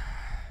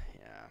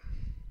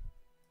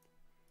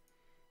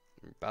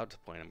 I'm about to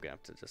point I'm going to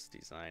have to just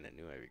design a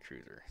new heavy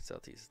cruiser.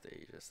 Southeast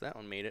Asia. So that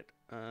one made it.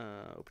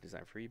 Open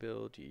design for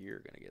rebuild. You're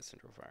going to get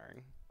central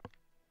firing.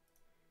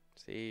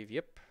 Save.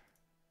 Yep.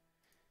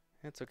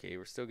 That's okay.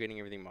 We're still getting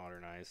everything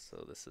modernized,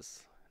 so this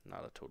is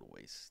not a total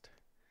waste.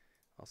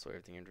 Also,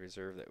 everything in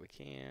reserve that we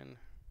can.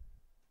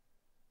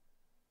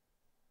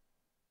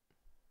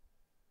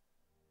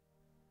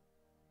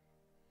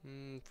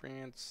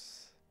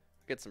 France.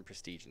 Get some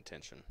prestige and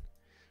tension.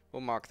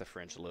 We'll mock the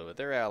French a little bit.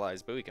 They're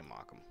allies, but we can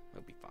mock them.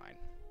 It'll be fine.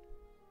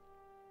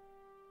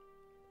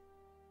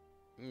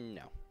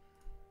 No.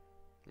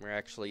 We're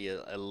actually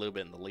a little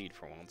bit in the lead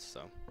for once,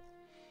 so.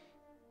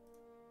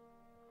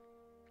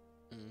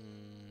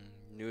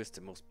 Newest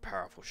and most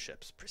powerful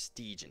ships.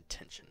 Prestige and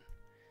tension.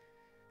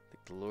 The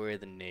glory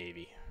of the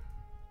Navy.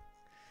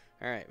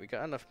 Alright, we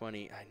got enough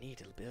money. I need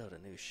to build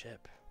a new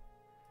ship.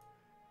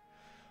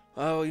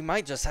 Oh, we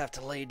might just have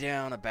to lay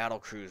down a battle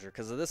cruiser,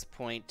 because at this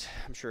point,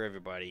 I'm sure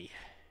everybody...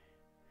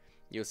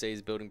 USA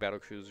is building battle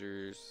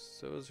cruisers,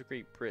 so is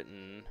Great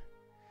Britain.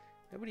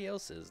 Nobody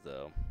else is,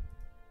 though.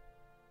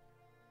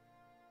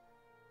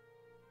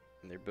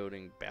 And they're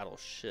building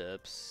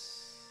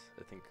battleships.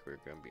 I think we're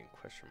going to be in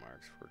question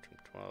marks for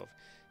 12.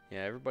 Yeah,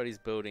 everybody's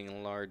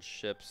building large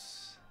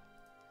ships.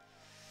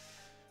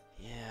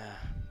 Yeah.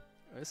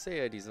 Let's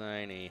say I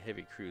design a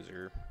heavy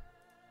cruiser.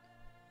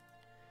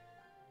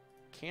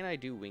 Can I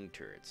do wing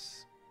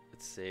turrets?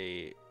 Let's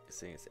say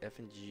it's F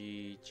and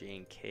G, J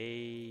and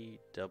K,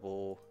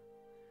 double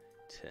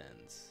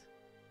 10s.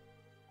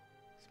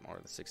 Smaller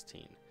than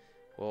 16.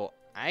 Well,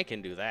 I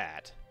can do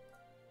that.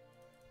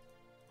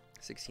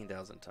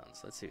 16,000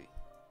 tons. Let's see.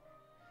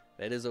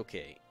 That is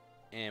okay.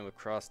 And with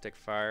cross-stick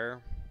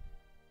fire,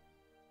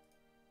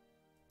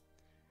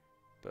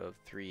 above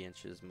 3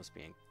 inches must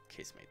be in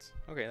casemates.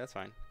 Okay, that's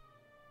fine.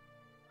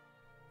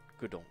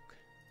 Good donk.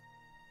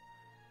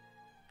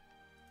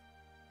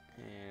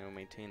 And we'll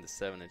maintain the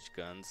 7-inch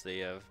guns. They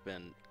have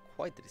been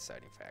quite the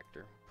deciding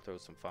factor. Throw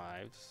some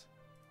 5s.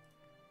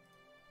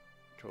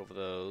 12 of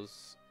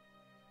those.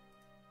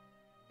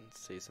 Let's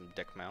see some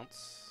deck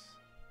mounts.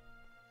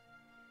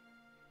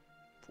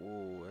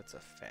 Ooh, that's a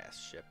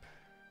fast ship.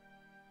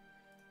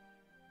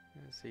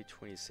 I'd say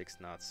 26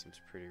 knots seems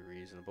pretty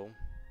reasonable.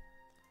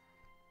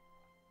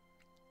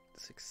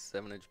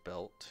 7-inch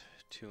belt,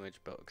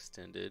 2-inch belt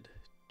extended,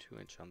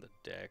 2-inch on the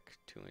deck,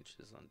 2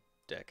 inches on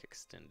deck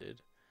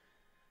extended.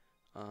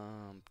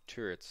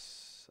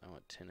 Turrets, I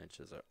want 10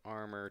 inches of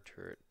armor,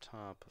 turret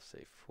top, I'll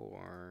say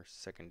 4,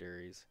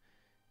 secondaries,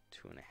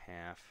 2.5,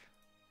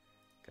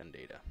 gun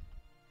data.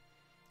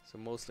 So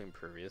mostly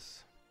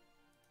impervious.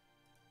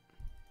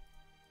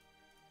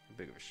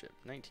 Big of a ship,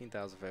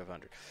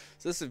 19,500.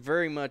 So this is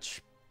very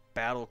much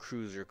battle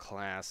cruiser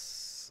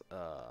class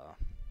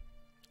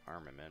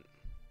armament.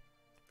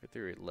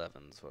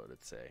 311s, what would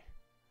it say?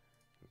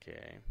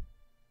 Okay.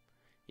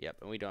 Yep,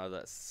 and we don't have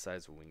that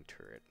size of wing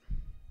turret.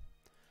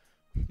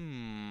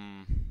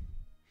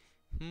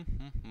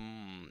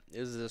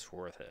 Is this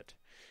worth it?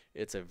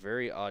 It's a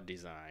very odd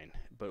design,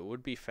 but it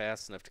would be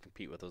fast enough to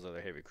compete with those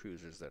other heavy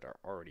cruisers that are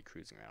already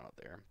cruising around out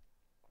there.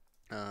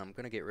 I'm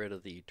going to get rid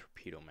of the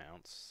torpedo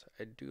mounts.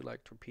 I do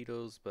like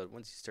torpedoes, but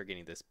once you start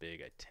getting this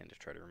big, I tend to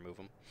try to remove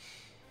them.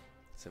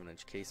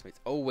 7-inch casemates.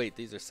 Oh, wait,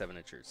 these are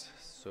 7-inchers,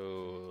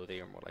 so they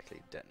are more likely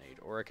to detonate.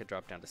 Or I could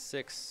drop down to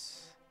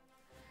 6,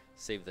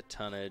 save the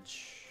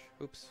tonnage.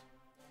 Oops,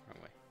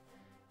 wrong way.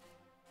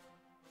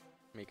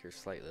 Make her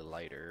slightly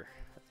lighter.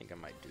 I think I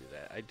might do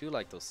that. I do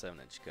like those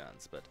 7-inch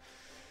guns, but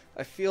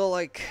I feel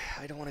like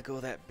I don't want to go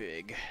that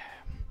big.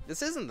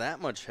 This isn't that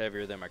much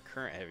heavier than my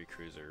current heavy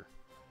cruiser.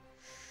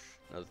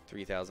 Another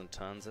 3,000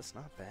 tons. That's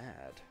not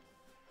bad.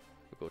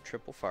 We'll go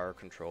triple fire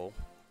control.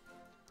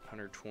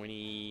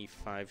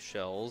 125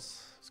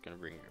 shells. It's going to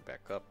bring it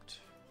back up to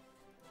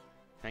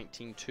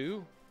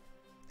 19.2. I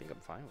think I'm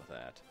fine with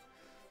that.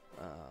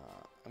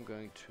 I'm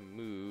going to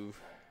move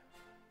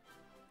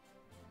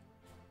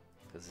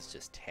because it's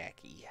just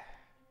tacky.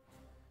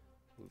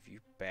 Move you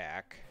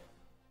back.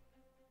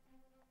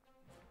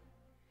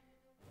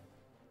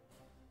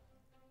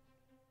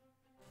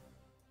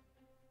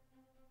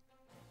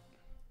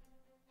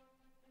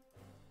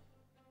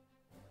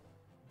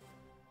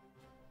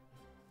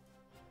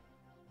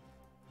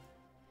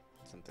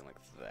 Something like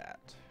that.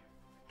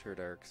 Turret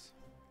arcs.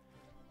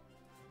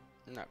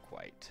 Not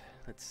quite.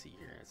 Let's see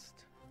here. Let's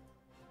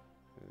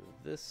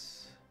move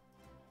this.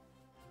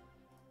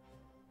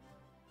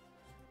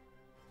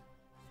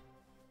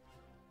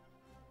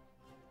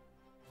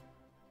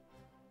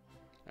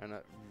 I'm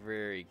not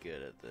very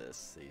good at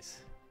this. These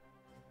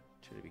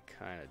tend to be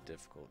kind of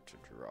difficult to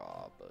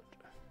draw, but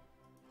I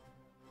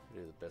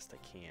do the best I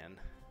can.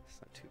 It's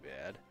not too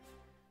bad.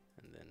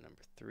 And then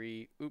number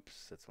 3.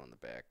 Oops, that's on the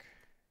back.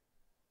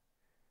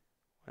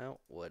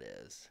 Well, what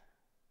is?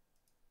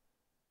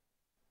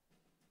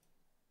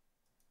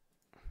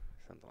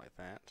 Something like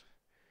that.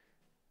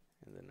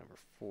 And then number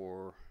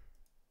 4.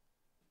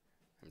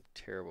 I'm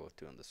terrible with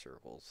doing the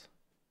circles.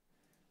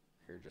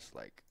 You're just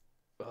like,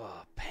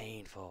 oh,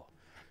 painful.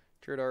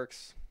 Turret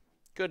arcs,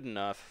 good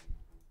enough.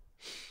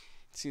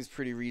 Seems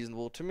pretty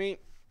reasonable to me.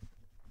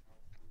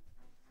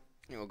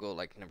 And we'll go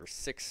like number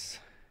 6.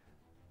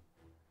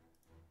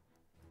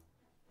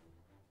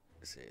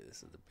 Let's see,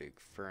 this is the big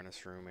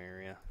furnace room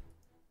area.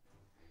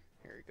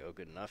 Here we go,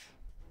 good enough.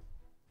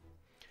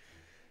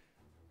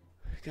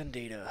 Gun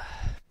data.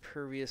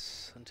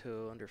 Pervious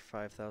until under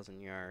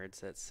 5,000 yards.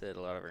 That said,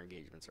 a lot of our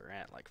engagements are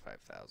at like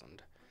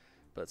 5,000.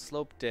 But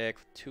slope deck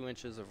with 2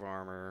 inches of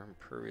armor.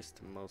 Impervious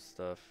to most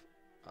stuff.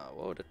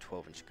 What would a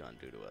 12-inch gun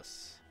do to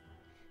us?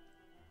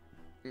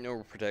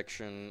 No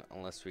protection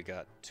unless we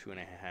got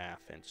 2.5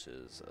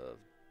 inches of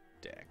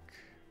deck.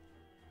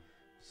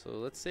 So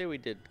let's say we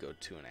did go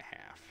 2.5.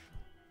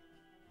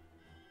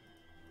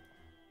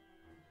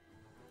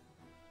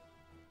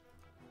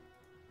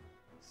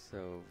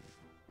 So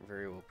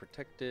very well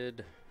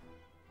protected.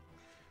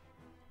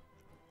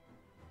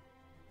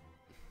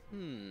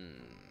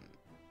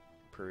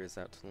 Impervious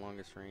out to the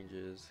longest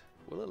ranges.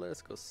 Will it let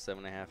us go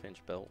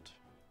 7.5-inch belt?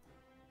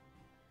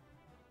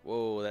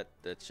 Whoa, that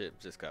ship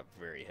just got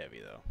very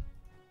heavy though.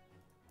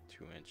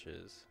 2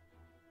 inches.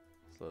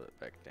 Slow it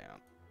back down.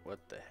 What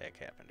the heck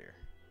happened here?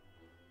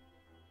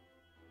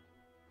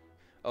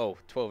 Oh,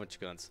 12-inch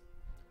guns.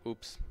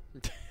 Oops.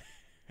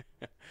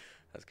 I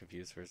was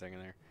confused for a second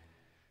there.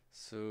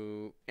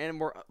 So, and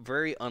we're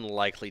very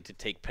unlikely to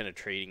take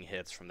penetrating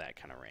hits from that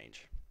kind of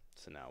range.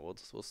 So now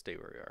we'll stay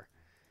where we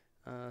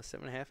are.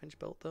 7.5-inch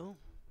belt though.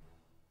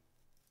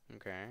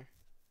 Okay.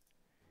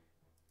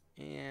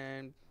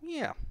 And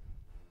yeah.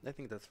 I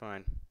think that's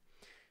fine.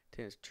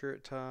 10-inch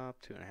turret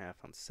top, 2.5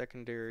 on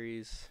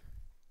secondaries.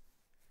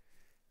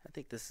 I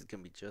think this is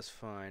going to be just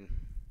fine.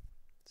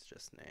 It's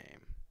just name.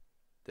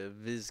 The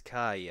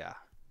Vizcaya. I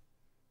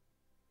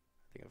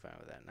think I'm fine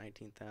with that.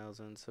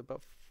 19,000, so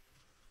about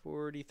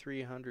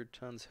 4,300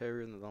 tons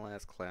heavier than the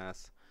last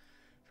class.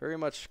 Very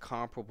much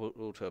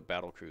comparable to a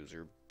battle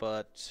cruiser,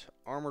 but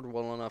armored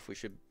well enough we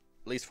should,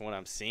 at least from what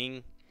I'm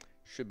seeing,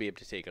 should be able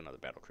to take another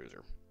battle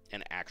cruiser.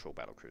 An actual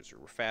battle cruiser.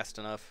 We're fast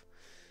enough.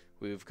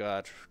 We've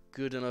got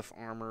good enough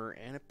armor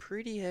and a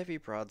pretty heavy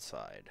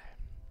broadside.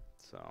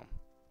 So,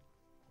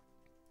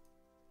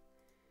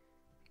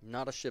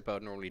 not a ship I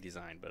would normally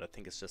design, but I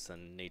think it's just the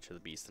nature of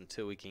the beast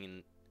until we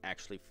can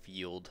actually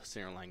field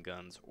centerline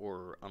guns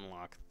or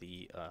unlock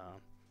the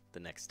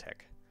next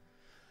tech.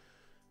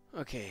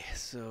 Okay,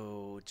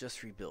 so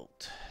just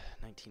rebuilt.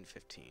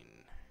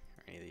 1915.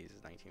 Are any of these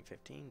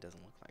 1915?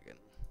 Doesn't look like it.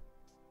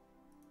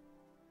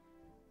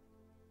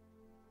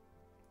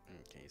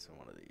 Okay, so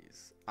one of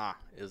these.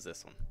 Is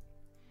this one.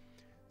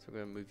 So we're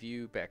going to move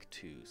you back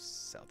to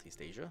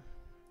Southeast Asia.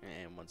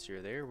 And once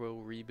you're there,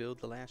 we'll rebuild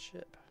the last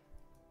ship.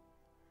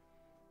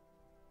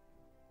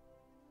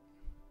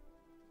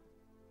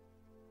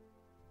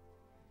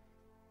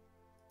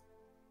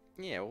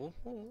 Yeah,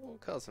 we'll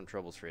cause some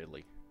troubles for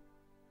Italy.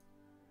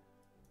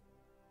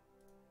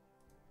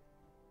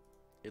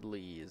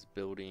 Italy is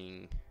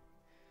building...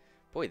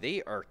 Boy,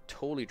 they are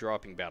totally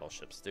dropping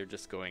battleships. They're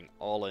just going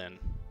all in.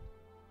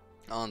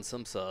 on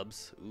some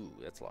subs. Ooh,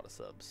 that's a lot of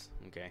subs.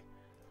 Okay.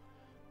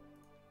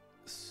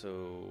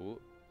 So,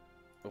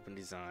 open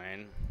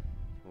design.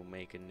 We'll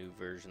make a new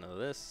version of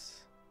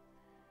this.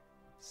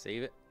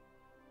 Save it.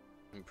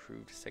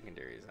 Improved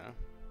secondaries, huh?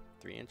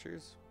 3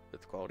 inches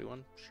with quality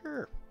 1?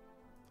 Sure.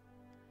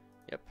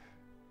 Yep.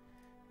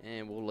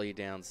 And we'll lay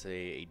down, say,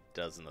 a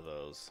dozen of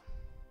those.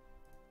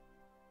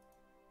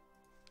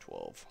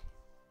 12.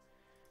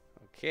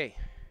 Okay.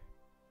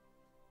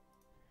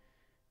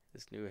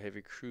 This new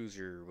heavy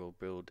cruiser will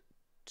build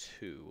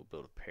 2. We'll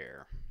build a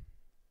pair.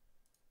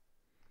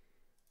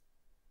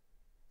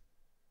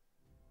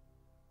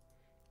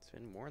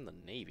 Spend more in the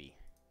Navy.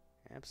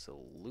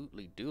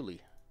 Absolutely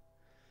dooley.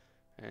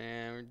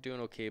 And we're doing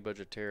okay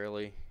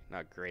budgetarily.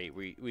 Not great.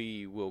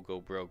 We will go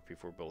broke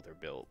before both are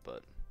built,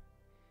 but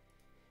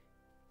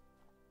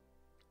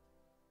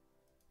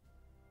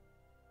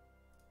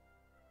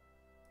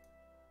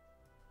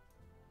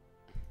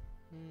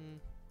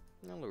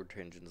I'll lower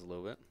tensions a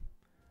little bit.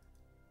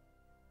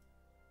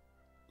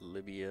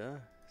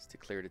 Libya has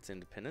declared its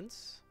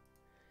independence.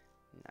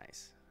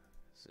 Nice.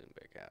 Zoom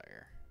back out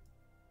here.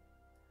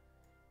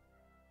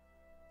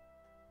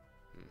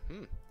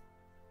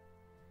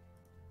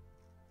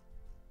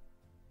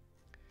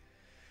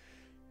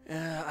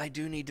 I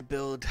do need to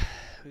build.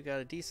 We got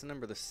a decent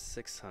number of the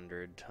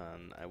 600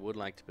 ton. I would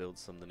like to build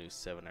some of the new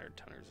 700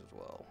 tonners as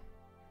well.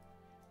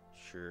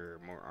 Sure,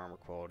 more armor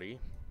quality.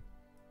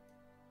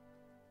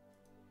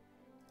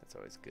 That's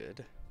always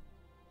good.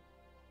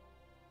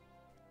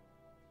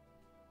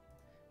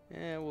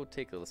 Yeah, we'll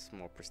take a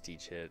small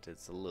prestige hit.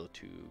 It's a little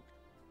too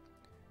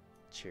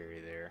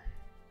cherry there.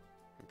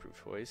 Improved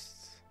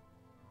hoists.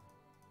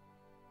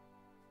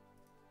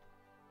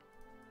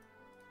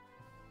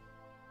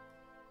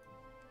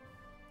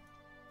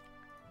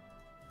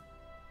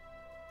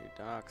 New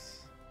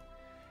docks.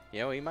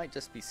 Yeah, we might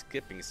just be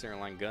skipping center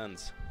line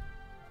guns.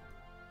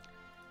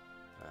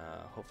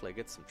 Hopefully I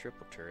get some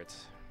triple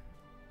turrets.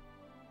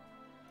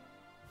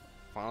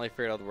 Finally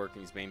figured out the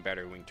workings, main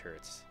battery wing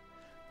turrets.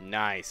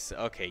 Nice.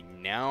 Okay,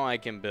 now I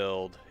can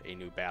build a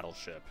new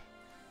battleship.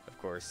 Of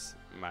course,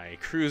 my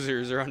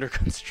cruisers are under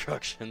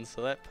construction,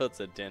 so that puts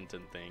a dent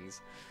in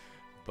things.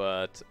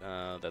 But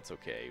that's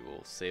okay.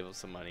 We'll save up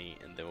some money,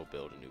 and then we'll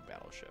build a new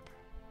battleship.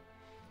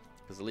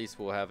 Because at least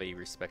we'll have a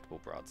respectable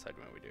broadside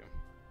when we do.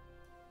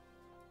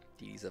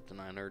 DD's up to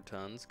 900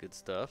 tons. Good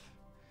stuff.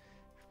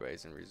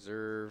 Everybody's in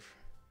reserve.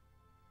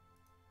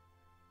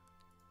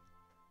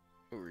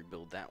 We'll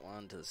rebuild that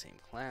one to the same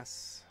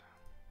class.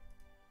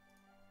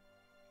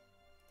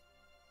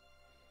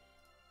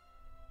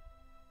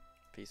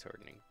 Face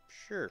hardening.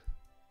 Sure.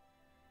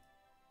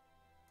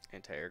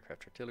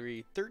 Anti-aircraft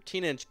artillery.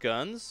 13-inch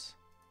guns.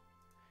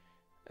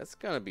 That's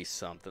going to be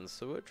something.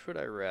 So which would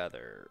I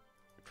rather?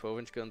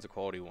 12-inch guns or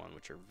quality 1,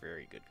 which are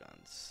very good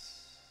guns.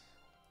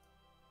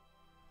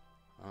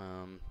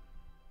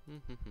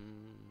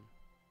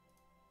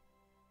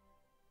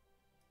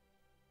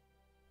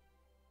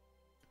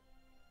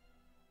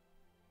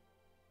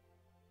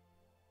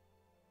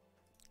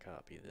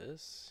 Copy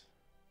this.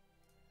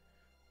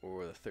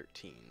 Or the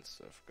 13s.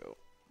 So go.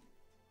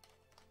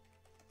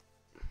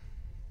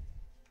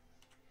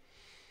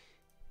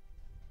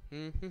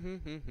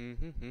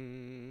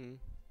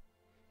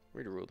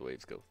 Where do roll the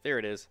waves go? There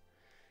it is.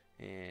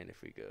 And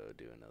if we go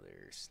do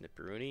another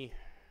snipperoonie.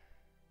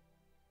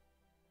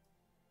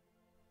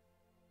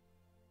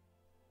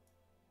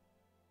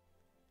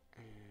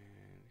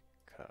 And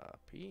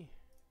copy.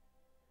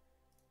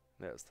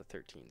 That was the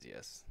 13s,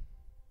 yes.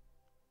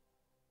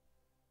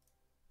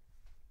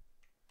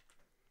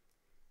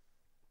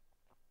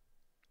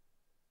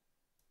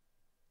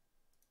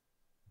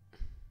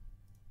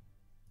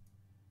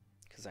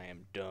 Because I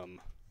am dumb.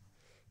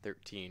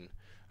 13.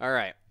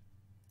 Alright.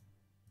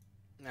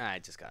 I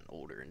just gotten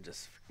older and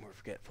just more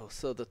forgetful.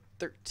 So the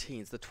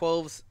 13s, the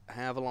 12s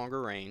have a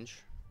longer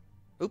range.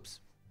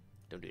 Oops.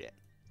 Don't do that.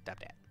 Stop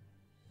that.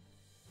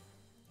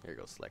 There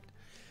goes select.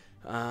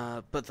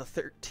 But the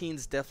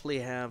 13s definitely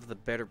have the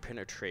better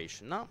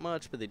penetration. Not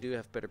much, but they do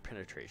have better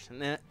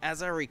penetration. And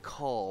as I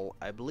recall,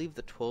 I believe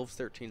the 12s,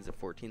 13s, and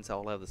 14s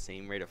all have the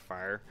same rate of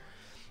fire.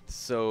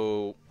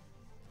 So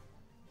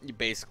you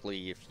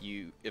basically, if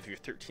your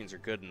 13s are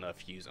good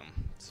enough, use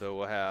them. So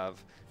we'll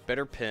have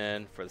better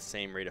pen for the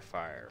same rate of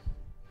fire.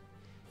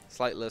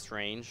 Slight less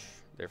range,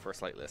 therefore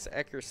slight less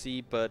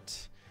accuracy,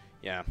 but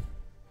yeah.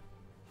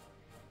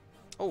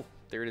 Oh,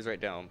 there it is right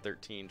down,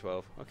 13,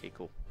 12. Okay,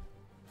 cool.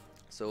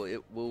 So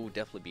it will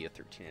definitely be a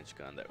 13-inch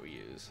gun that we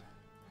use.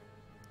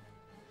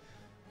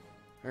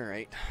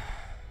 Alright.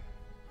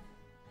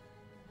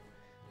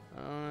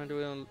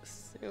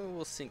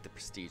 We'll sink the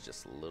prestige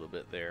just a little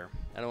bit there.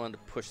 I don't want to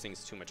push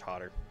things too much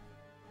hotter.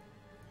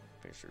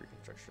 Finish the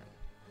reconstruction.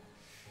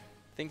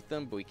 Think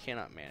them, but we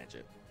cannot manage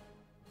it.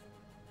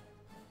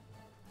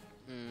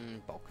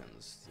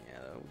 Balkans. Yeah,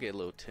 we'll get a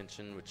little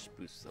tension, which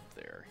boosts up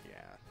there.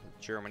 Yeah.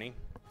 Germany.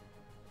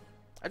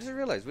 I just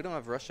realized we don't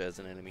have Russia as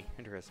an enemy.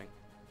 Interesting.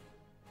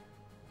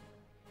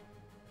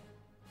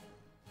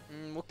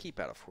 We'll keep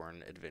out of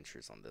foreign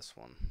adventures on this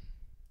one.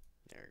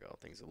 There we go.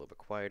 Things are a little bit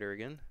quieter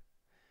again.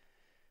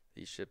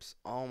 These ships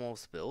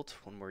almost built.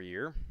 One more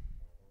year.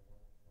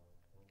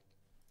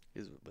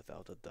 Is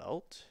without a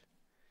doubt.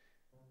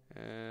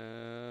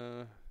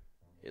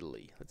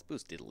 Italy. Let's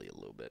boost Italy a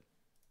little bit.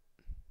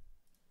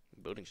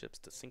 Building ships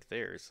to sink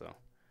there, so.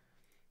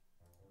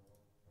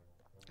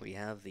 We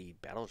have the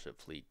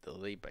battleship fleet, though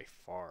they by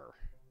far.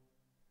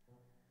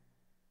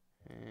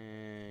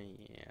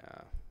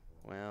 Yeah.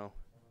 Well,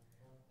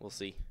 we'll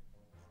see.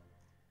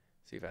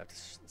 See if I have to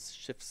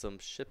shift some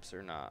ships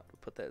or not. We'll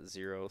put that at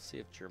 0. See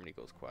if Germany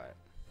goes quiet.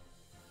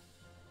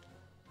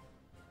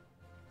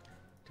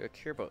 Do I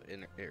care about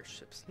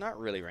airships? Not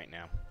really right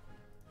now.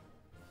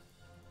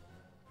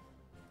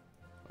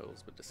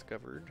 Oil's been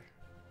discovered.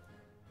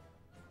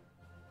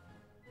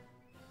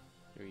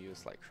 New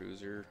US light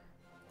cruiser.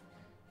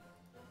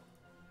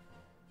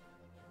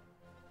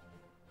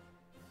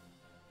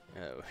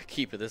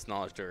 Keep this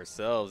knowledge to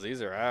ourselves.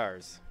 These are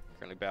ours.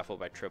 Currently baffled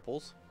by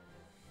triples.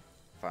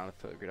 Finally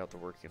figured out the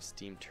working of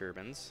steam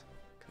turbines.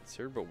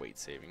 Considerable weight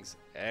savings.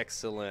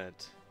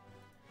 Excellent.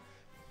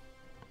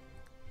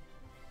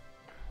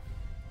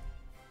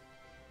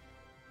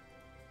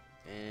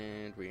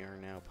 And we are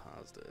now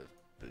positive.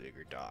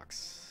 Bigger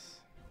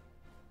docks.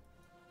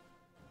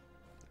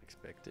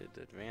 Unexpected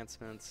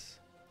advancements.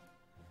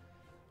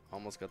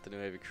 Almost got the new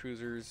heavy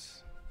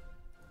cruisers.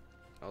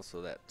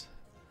 Also that.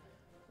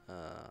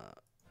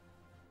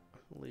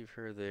 Leave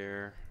her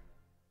there.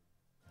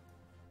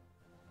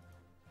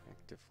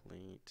 Active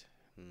fleet.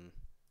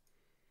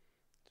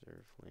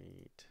 Reserve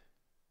fleet.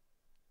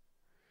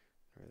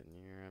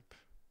 Northern Europe.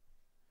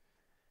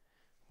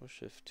 We'll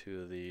shift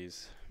 2 of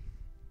these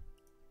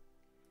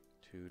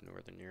to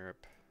Northern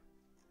Europe.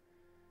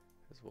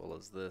 As well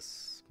as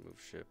this.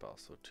 Move ship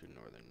also to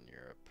Northern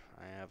Europe.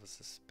 I have a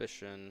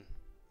suspicion.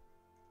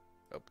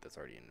 Oh, that's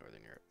already in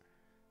Northern Europe.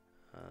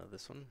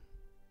 This one.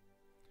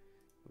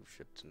 Move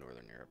ship to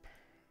Northern Europe.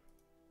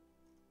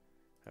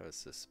 I have a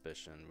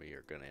suspicion we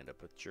are going to end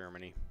up with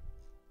Germany.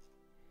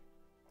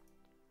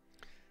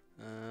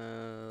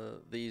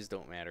 These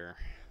don't matter.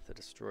 The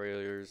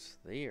destroyers,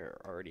 they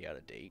are already out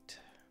of date.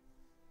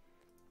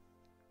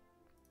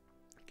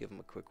 Give them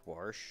a quick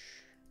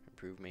wash.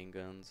 Improve main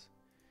guns.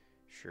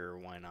 Sure,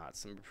 why not?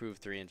 Some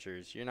improved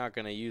 3-inchers. You're not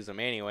going to use them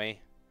anyway,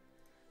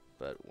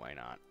 but why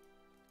not?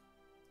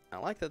 I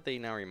like that they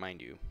now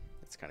remind you.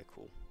 It's kind of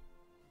cool.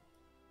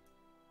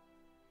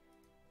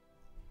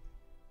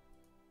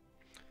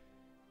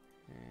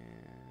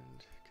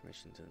 And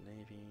commission to the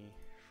Navy.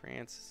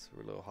 France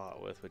we're a little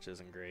hot with, which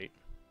isn't great.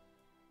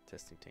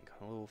 Testing tank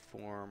hull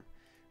form.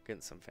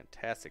 Getting some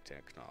fantastic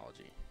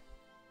technology.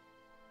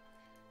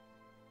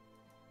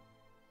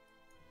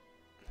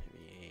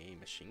 Maybe a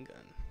machine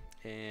gun.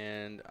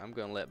 And I'm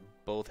going to let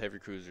both heavy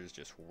cruisers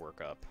just work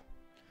up.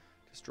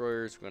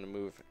 Destroyers, we're going to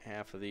move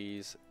half of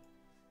these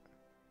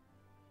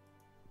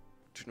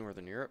to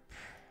Northern Europe.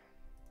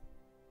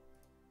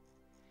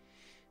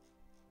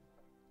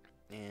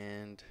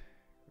 And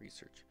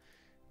research.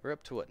 We're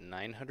up to what,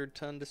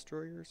 900-ton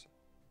destroyers?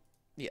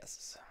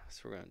 Yes.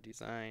 So we're going to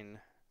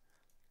design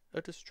a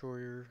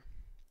destroyer.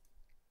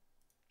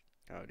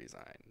 Oh,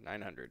 design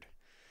 900.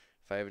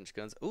 5-inch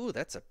guns. Ooh,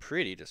 that's a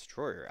pretty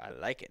destroyer. I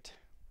like it.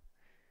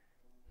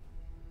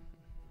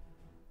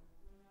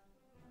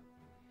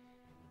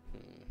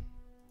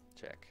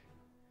 Check.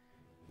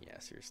 Yeah,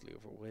 seriously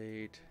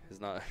overweight. Is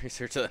not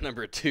research that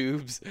number of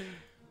tubes.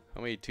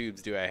 How many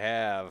tubes do I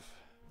have?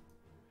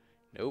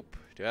 Nope.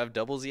 Do I have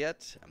doubles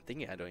yet? I'm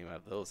thinking I don't even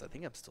have those. I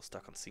think I'm still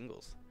stuck on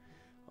singles.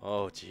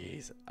 Oh,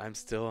 jeez. I'm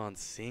still on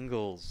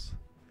singles.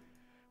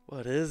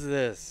 What is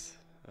this?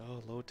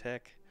 Oh, low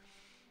tech.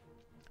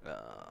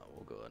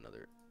 We'll go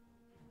another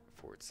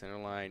forward center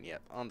line.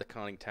 Yep, on the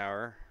conning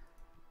tower.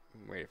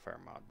 I'm ready to fire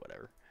mod,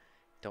 whatever.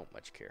 Don't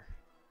much care.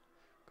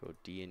 Go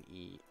D and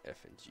E,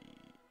 F and G.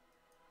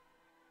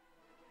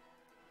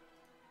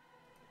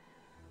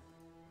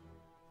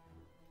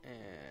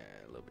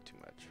 And a little bit too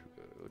much.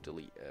 We'll go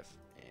delete F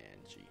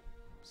and G.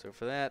 So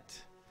for that,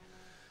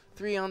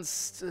 3 on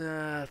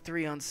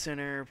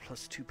center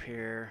plus 2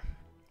 pair.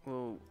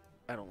 Well,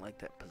 I don't like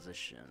that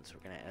position, so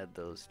we're gonna add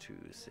those to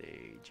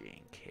say J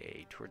and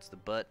K towards the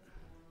butt.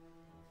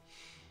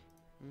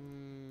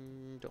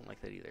 Don't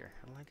like that either.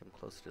 I like them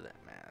closer to that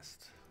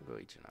mast. We'll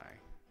go H and I.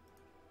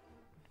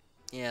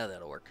 Yeah,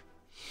 that'll work.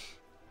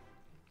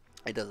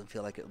 It doesn't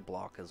feel like it'll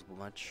block as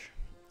much.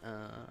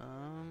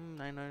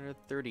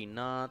 930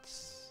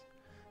 knots.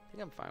 I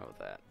think I'm fine with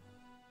that.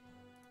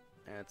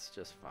 That's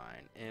just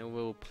fine. And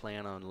we'll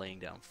plan on laying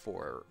down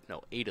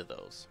 8 of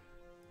those.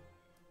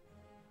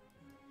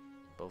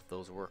 Both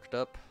those worked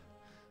up.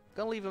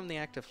 Gonna leave them in the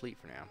active fleet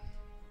for now.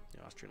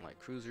 The Austrian light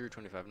cruiser,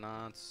 25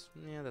 knots.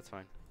 Yeah, that's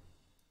fine.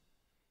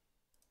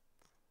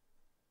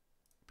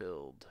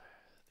 Build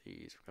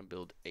these. We're gonna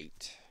build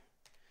 8.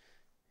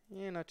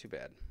 Yeah, not too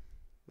bad.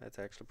 That's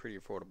actually pretty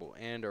affordable,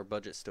 and our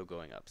budget's still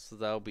going up. So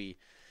that'll be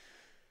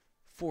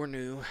 2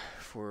 new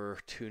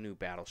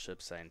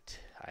battleships. I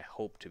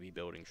hope to be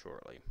building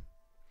shortly.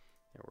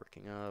 They're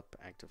working up.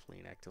 Active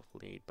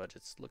fleet.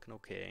 Budget's looking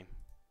okay.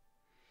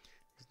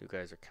 These new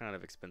guys are kind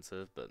of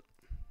expensive, but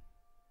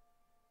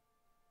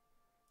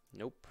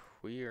nope,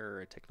 we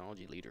are a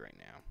technology leader right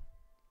now.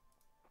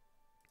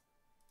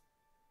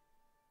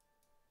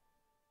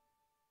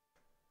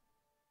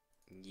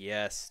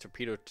 Yes,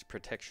 torpedo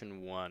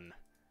protection 1.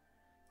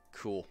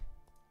 Cool.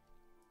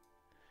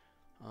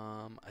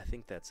 I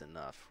think that's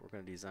enough. We're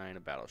going to design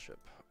a battleship.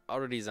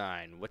 Auto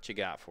design, what you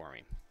got for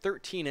me?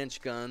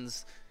 13-inch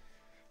guns.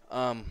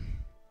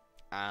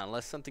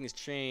 Unless something's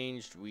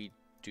changed, we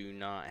do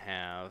not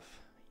have...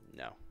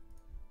 No.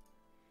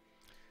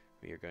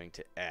 We are going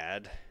to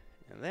add...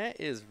 And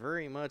that is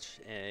very much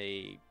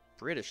a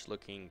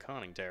British-looking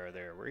conning tower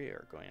there. We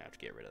are going to have to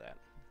get rid of that.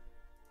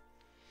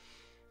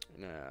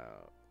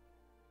 Now,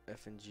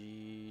 F and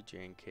G,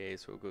 J and K,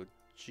 so we'll go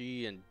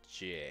G and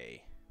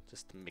J.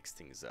 Just to mix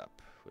things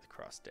up with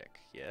cross deck.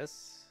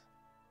 Yes.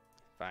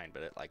 Fine,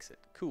 but it likes it.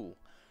 Cool.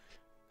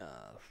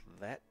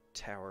 That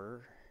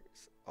tower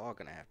is all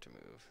gonna have to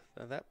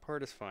move. That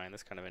part is fine.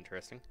 That's kind of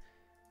interesting.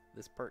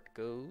 This part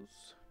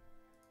goes.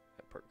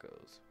 That part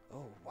goes.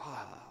 Oh,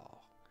 wow.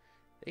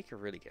 They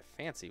can really get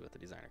fancy with the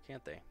designer,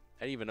 can't they?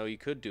 I didn't even know you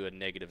could do a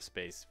negative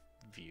space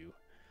view.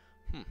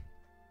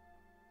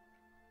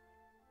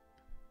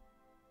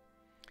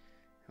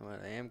 What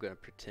I am going to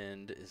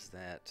pretend is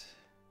that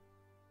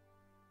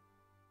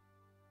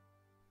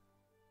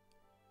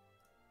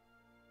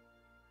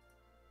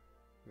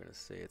I'm going to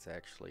say it's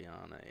actually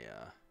on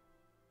a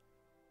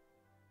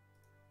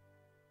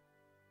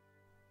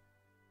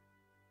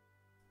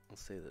I'll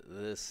say that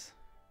this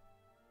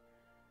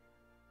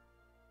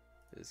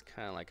is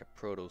kind of like a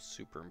proto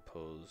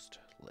superimposed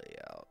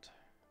layout.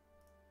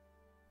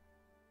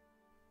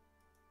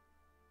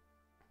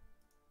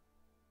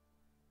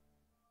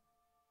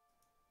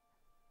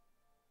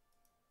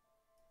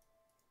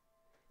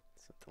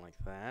 Something like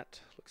that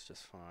looks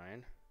just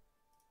fine.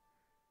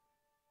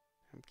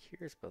 I'm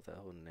curious about that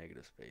whole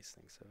negative space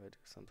thing. So if I do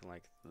something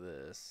like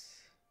this,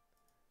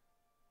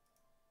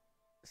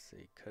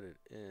 say cut it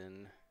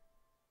in.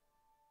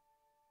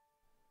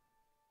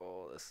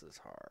 Oh, this is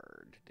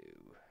hard to do.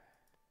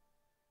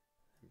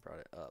 And brought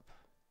it up.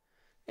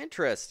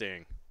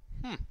 Interesting.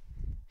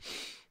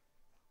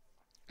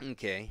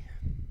 Okay.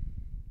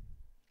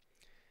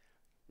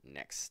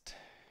 Next,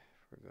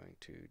 we're going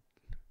to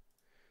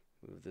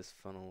move this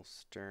funnel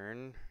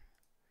stern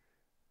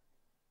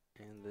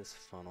and this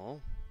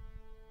funnel.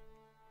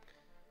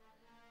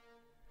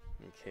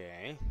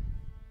 Okay.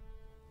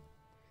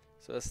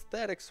 So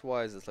aesthetics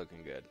wise, it's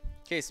looking good.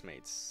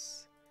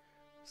 Casemates,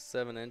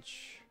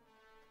 7-inch.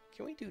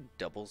 Can we do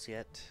doubles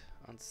yet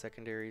on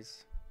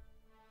secondaries?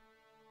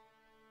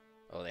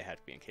 Oh, they had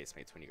to be in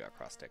casemates when you got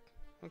cross deck.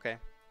 Okay,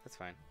 that's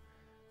fine.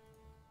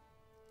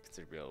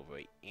 Considerably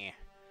overweight.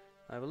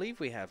 I believe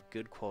we have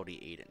good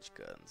quality 8-inch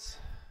guns.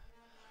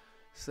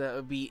 So that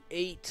would be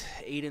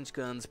 8-inch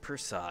guns per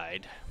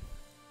side.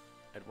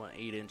 I'd want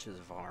 8 inches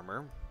of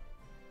armor.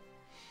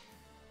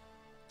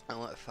 I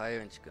want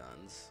 5-inch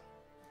guns.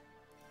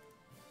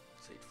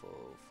 8, 12,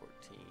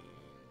 14.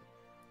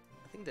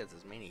 I think that's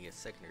as many as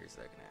secondaries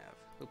that I can have.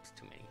 Oops,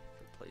 too many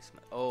for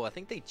placement. Oh, I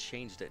think they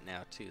changed it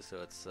now too, so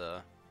it's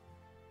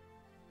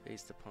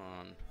based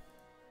upon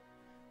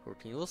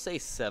 14. We'll say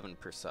 7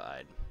 per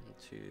side. 1,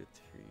 2, 3,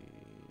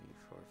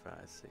 4,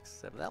 5, 6,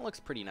 7. That looks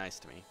pretty nice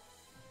to me.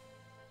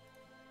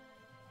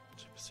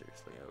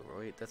 Seriously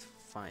overweight. That's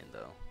fine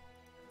though.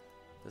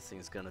 This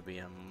thing's gonna be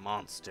a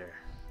monster.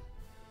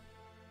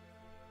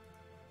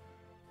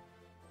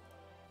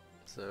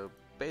 So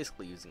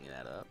basically using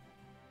that up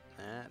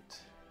at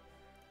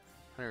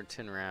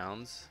 110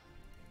 rounds,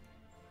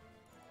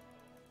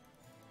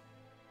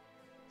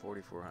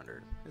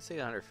 4,400. Let's say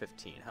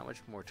 115. How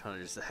much more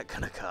tonnage is that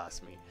gonna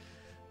cost me?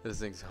 This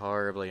thing's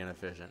horribly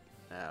inefficient.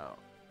 Now,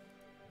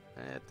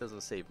 it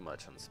doesn't save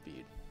much on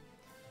speed.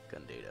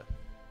 Gun data.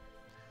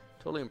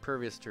 Totally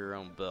impervious to your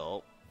own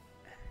belt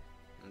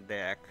and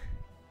deck.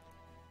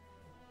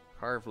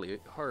 Horribly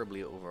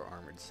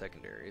over-armored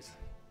secondaries.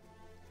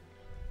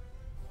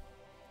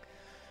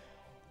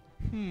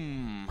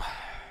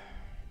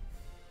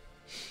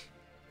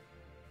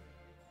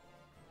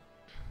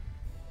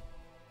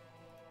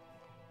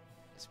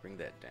 Let's bring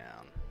that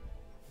down.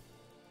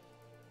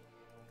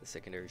 The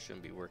secondary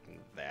shouldn't be working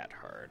that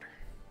hard.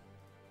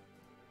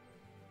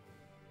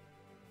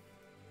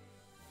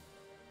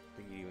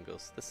 We can even go.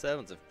 The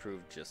 7s have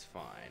proved just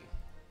fine.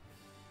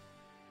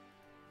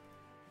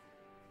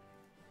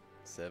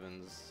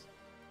 7s,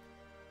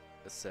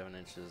 7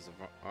 inches of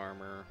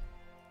armor.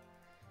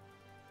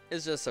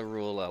 It's just a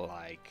rule I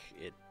like.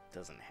 It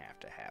doesn't have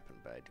to happen,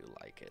 but I do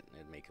like it.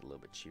 It'd make it a little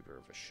bit cheaper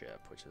of a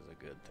ship, which is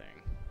a good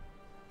thing.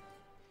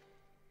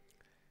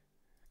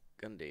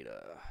 Gun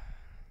data.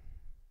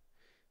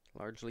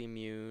 Largely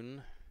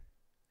immune.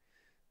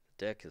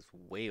 The deck is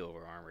way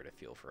over armored, I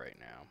feel, for right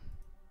now.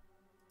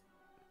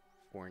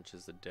 4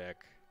 inches of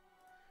deck.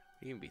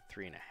 It'd even be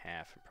 3.5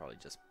 and probably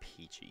just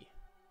peachy.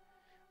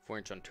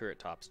 4-inch on turret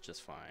tops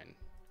just fine.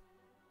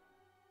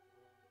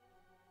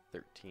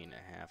 13.5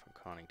 on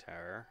conning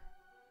tower.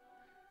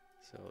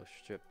 So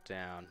strip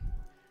down.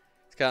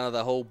 It's kind of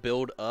the whole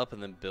build up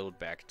and then build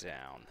back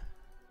down.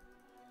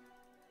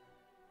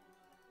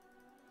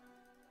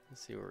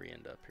 Let's see where we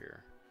end up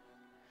here.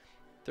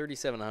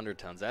 3,700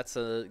 tons. That's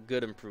a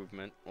good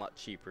improvement. A lot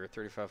cheaper.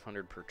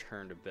 3,500 per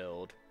turn to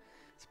build.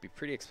 It's be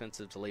pretty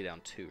expensive to lay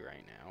down 2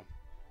 right now.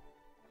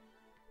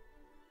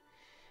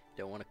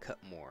 Don't want to cut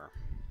more.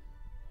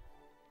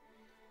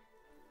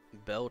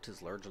 Belt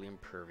is largely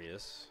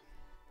impervious.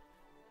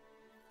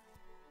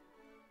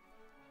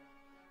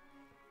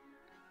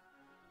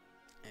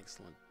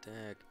 Excellent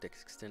deck.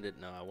 Deck's extended.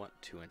 No, I want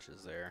 2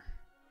 inches there.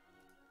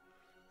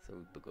 So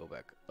we go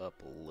back up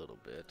a little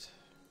bit.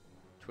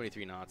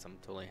 23 knots I'm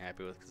totally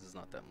happy with because it's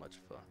not that much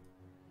of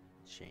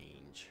a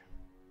change.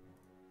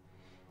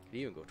 Could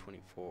even go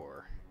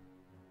 24.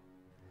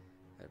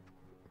 That'd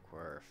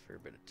require a fair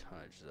bit of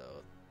tonnage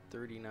though.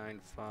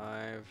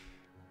 39.5.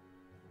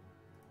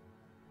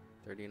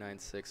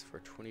 39.6 for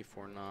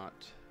 24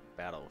 knot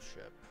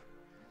battleship.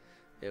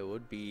 It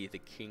would be the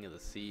king of the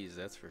seas,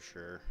 that's for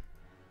sure.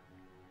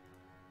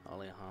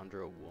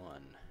 Alejandro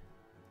 1.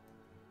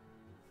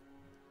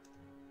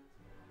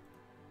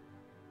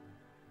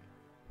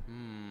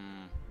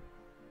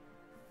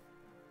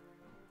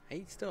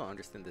 I still don't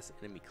understand this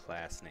enemy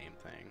class name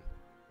thing.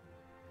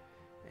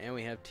 And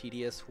we have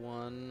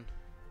TDS-1.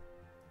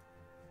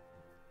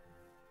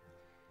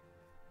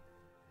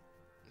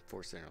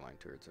 4 centerline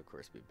turrets, of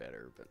course, be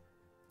better, but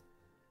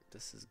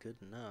this is good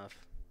enough.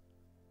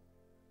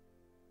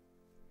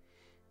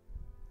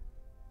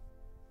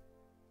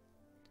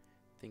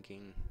 I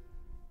think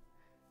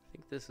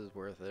this is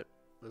worth it.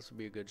 This will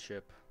be a good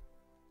ship.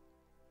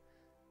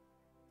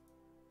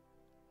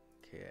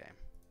 Okay.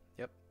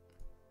 Yep.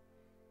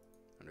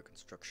 Under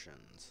construction.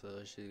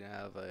 So she's gonna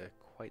have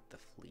quite the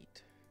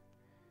fleet.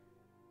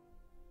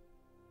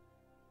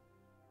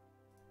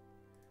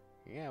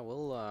 Yeah,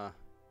 we'll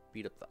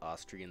beat up the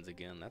Austrians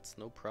again. That's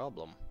no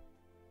problem.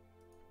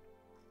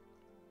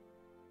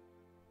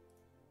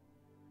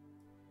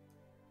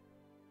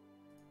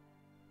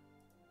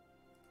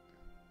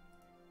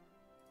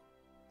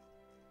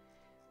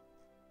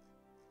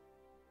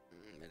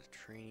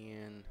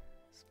 Mediterranean.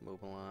 Let's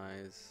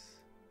mobilize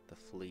the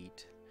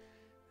fleet.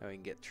 Now we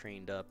can get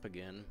trained up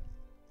again.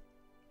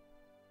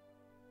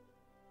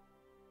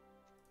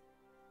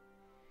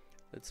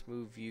 Let's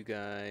move you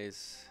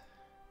guys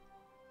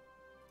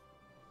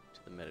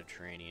to the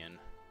Mediterranean.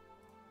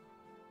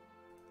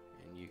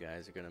 And you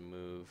guys are going to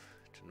move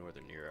to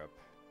Northern Europe.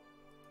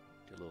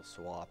 Do a little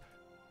swap.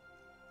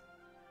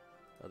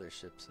 Other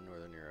ships in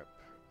Northern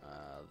Europe.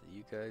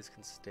 You guys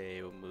can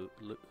stay. We'll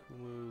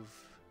move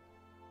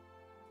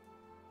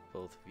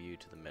both of you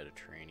to the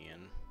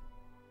Mediterranean.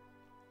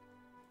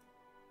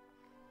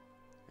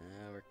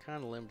 We're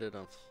kind of limited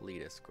on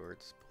fleet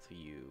escorts, both of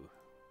you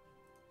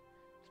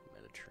to the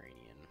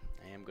Mediterranean.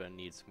 I am going to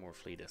need some more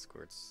fleet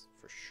escorts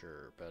for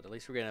sure, but at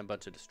least we're getting a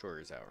bunch of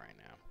destroyers out right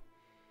now.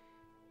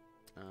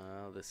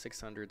 The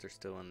 600s are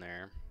still in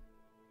there.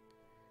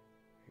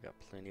 We got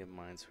plenty of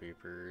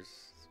minesweepers.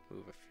 Let's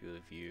move a few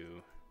of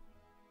you.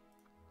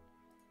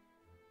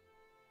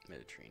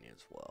 Mediterranean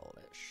as well.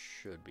 That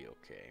should be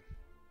okay.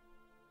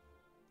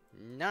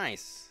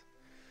 Nice!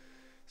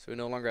 So we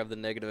no longer have the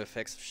negative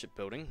effects of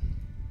shipbuilding.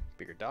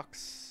 Bigger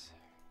docks.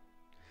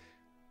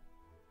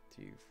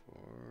 2,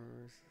 4,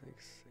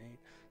 6, 8.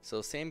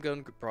 So same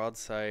gun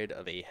broadside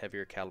of a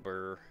heavier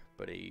caliber,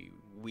 but a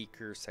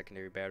weaker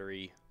secondary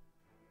battery.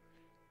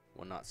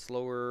 1 knot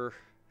slower,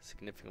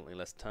 significantly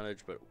less tonnage,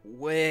 but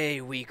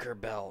way weaker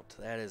belt.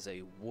 That is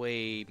a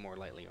way more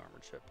lightly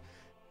armored ship.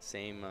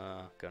 Same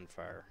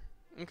gunfire.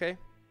 Okay.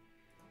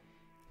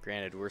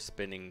 Granted, we're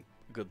spending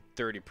a good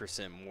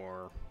 30%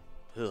 more.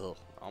 Ugh,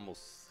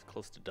 almost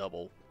close to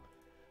double.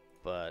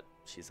 But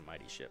she's a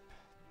mighty ship.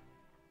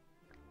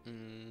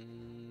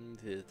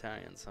 The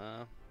Italians,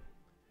 huh?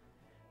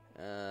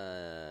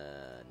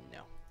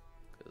 No.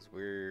 Because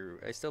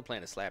I still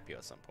plan to slap you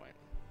at some point.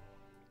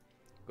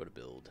 Go to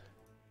build.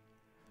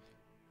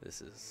 This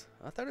is,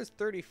 I thought it was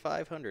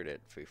 3,500 at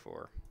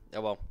P4.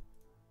 Oh well.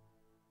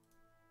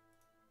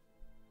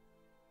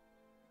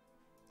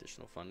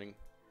 Additional funding.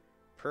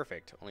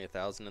 Perfect. Only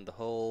 1,000 in the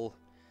hull.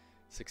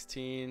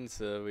 16,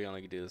 so we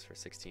only can do this for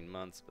 16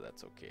 months, but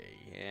that's okay.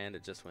 And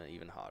it just went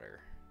even hotter.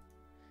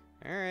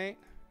 Alright.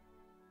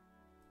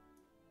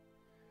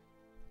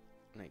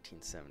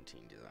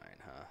 1917 design,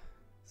 huh?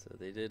 So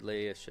they did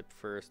lay a ship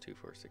first,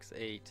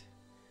 2468.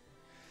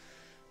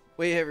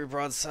 Way heavy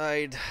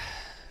broadside.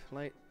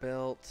 Light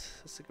belt.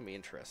 This is gonna be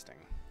interesting.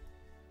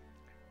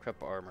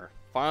 Krupp armor.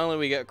 Finally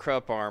we got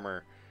Krupp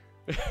armor.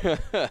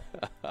 I'm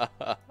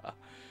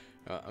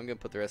gonna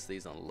put the rest of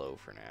these on low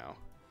for now.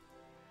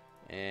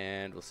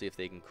 And we'll see if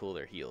they can cool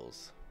their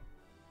heels.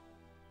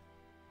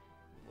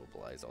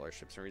 Mobilize all our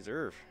ships in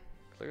reserve.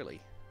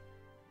 Clearly.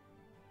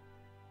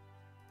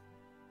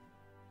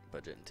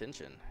 Budget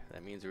intention.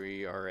 That means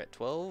we are at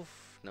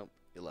 12. Nope,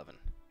 11.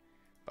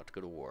 About to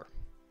go to war.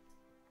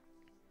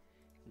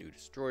 New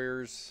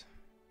destroyers.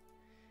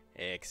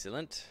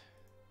 Excellent.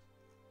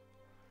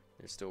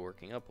 They're still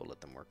working up. We'll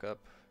let them work up.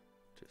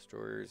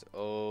 Destroyers.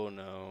 Oh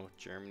no,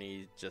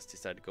 Germany just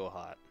decided to go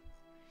hot.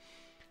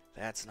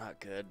 That's not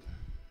good.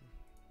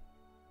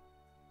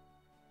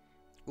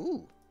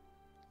 Ooh,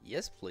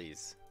 yes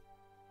please.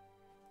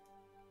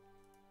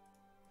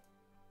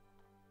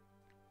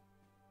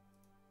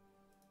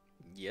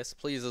 Yes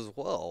please as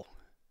well.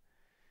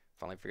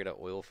 Finally figured out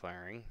oil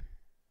firing,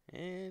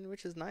 and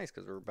which is nice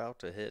because we're about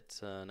to hit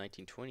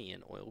 1920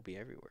 and oil will be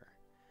everywhere.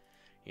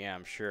 Yeah,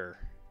 I'm sure.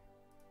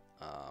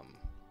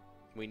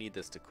 We need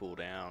this to cool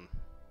down.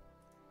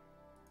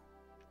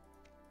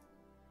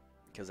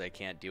 Because I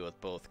can't deal with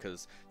both.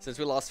 Because since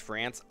we lost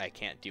France, I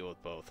can't deal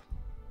with both.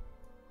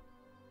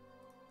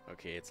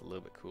 Okay, it's a little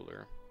bit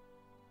cooler.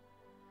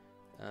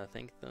 I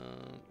think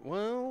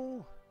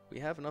well, we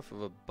have enough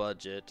of a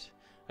budget.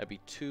 That'd be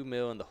 2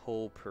 mil in the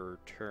hole per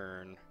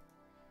turn.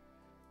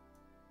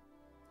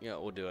 Yeah,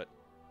 we'll do it.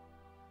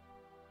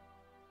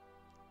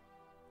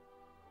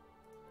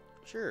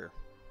 Sure.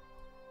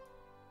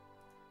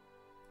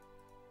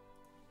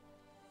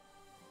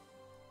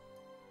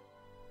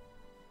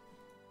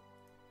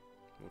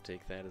 We'll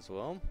take that as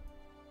well.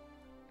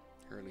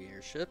 Early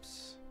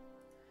airships.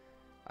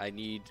 I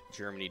need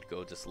Germany to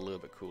go just a little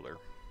bit cooler.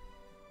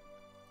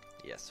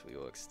 Yes, we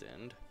will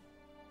extend.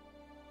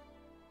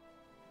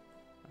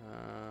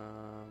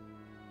 We'll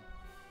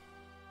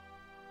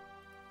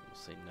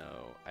say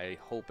no. I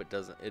hope it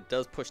doesn't. It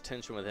does push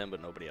tension with him,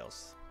 but nobody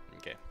else.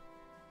 Okay.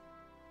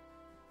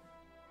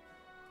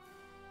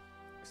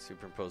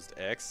 Superimposed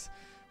X.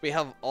 We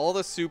have all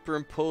the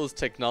superimposed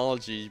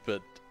technology,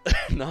 but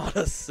not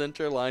a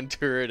centerline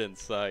turret in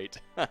sight.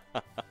 Oh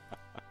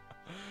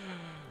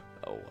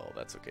well,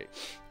 that's okay.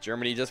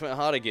 Germany just went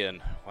hot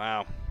again.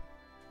 Wow.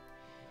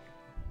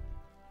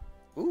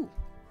 Ooh.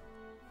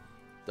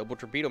 Double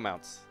torpedo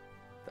mounts.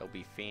 That would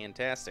be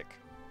fantastic.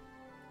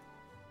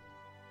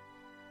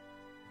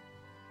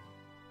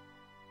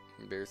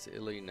 Embarrass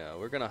Italy? No,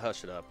 we're gonna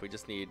hush it up. We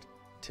just need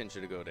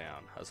tension to go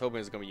down. I was hoping it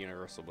was gonna be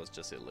universal, but it's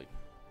just Italy.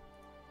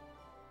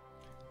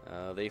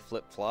 They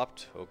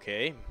flip-flopped.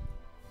 Okay.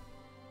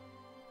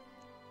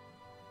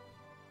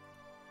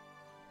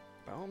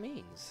 By all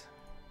means.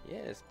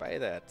 Yes, buy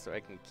that so I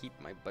can keep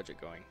my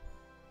budget going.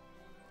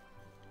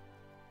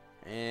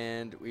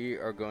 And we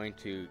are going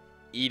to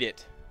eat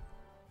it.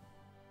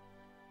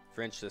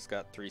 French just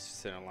got 3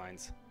 center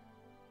lines.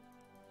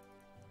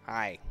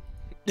 Hi.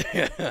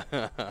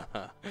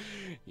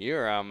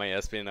 You're on my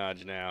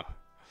espionage now.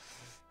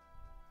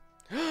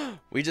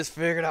 We just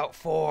figured out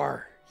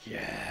 4.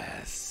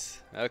 Yes.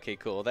 Okay,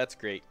 cool. That's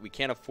great. We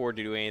can't afford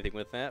to do anything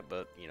with that,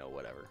 but, you know,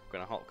 whatever. We're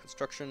going to halt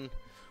construction.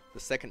 The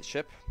second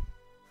ship.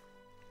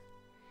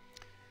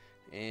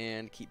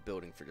 And keep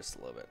building for just a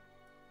little bit.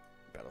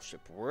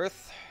 Battleship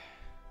Worth.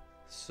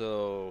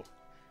 So,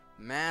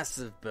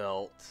 massive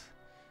belt.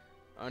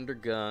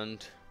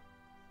 Undergunned.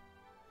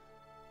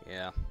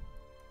 Yeah.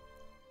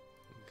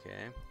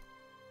 Okay.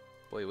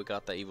 Boy, we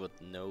got that even with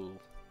no...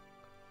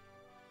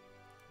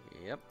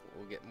 Yep,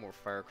 we'll get more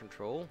fire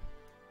control.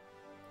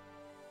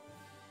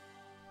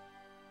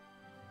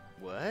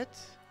 What?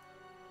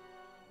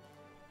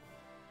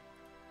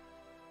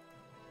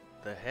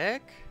 The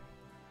heck?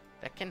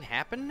 That can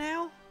happen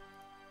now?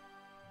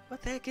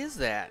 What the heck is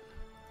that?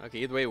 Okay,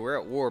 either way, we're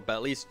at war, but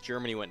at least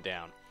Germany went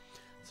down.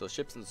 So,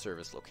 ships in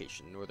service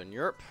location. Northern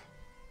Europe.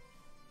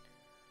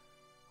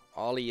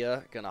 All of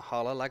ya gonna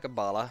holla like a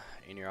bala,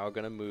 and you're all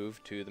gonna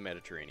move to the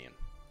Mediterranean.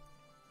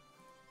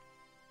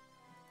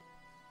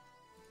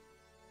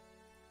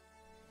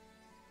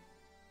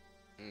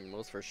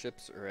 Most of our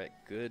ships are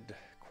at good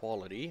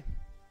quality.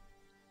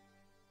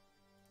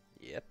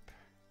 Yep.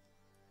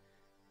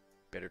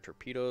 Better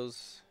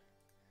torpedoes.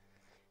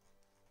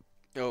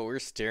 Oh, we're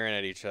staring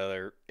at each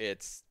other.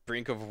 It's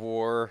brink of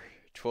war,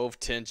 12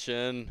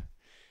 tension.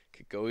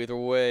 Could go either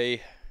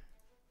way.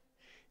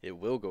 It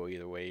will go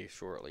either way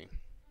shortly.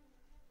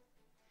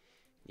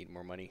 Need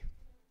more money.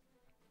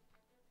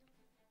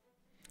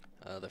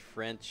 The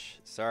French,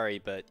 sorry,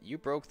 but you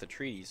broke the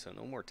treaty, so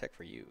no more tech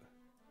for you.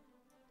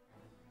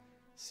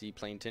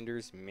 Seaplane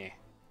tenders, meh.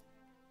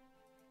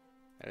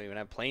 I don't even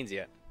have planes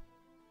yet.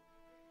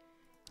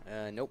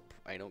 Nope,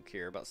 I don't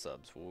care about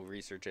subs. We'll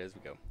research as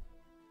we go.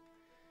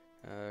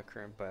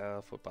 Current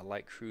battlefield by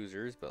light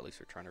cruisers, but at least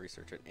we're trying to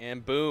research it.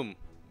 And boom,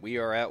 we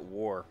are at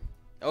war.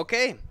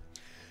 Okay.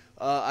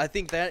 I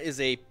think that is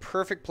a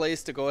perfect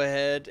place to go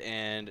ahead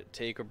and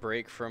take a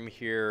break from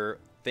here.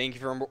 Thank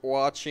you for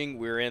watching.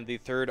 We're in the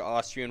Third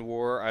Austrian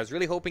War. I was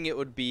really hoping it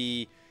would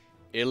be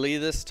Italy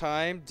this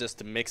time, just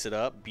to mix it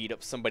up, beat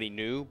up somebody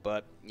new,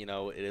 but, you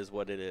know, it is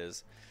what it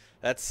is.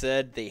 That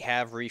said, they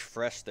have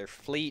refreshed their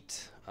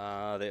fleet.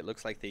 It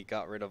looks like they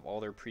got rid of all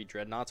their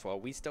pre-dreadnoughts, while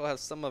we still have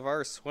some of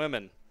ours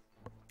swimming.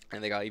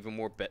 And they got even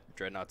more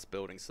dreadnoughts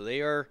building, so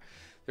they're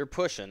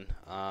pushing.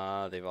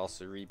 They've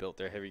also rebuilt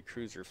their heavy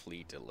cruiser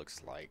fleet, it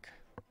looks like.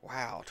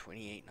 Wow,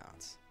 28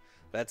 knots.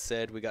 That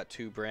said, we got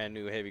 2 brand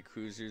new heavy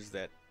cruisers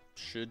that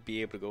should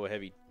be able to go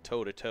heavy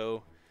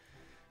toe-to-toe.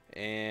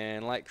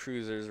 And light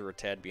cruisers are a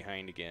tad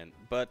behind again,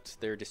 but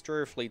their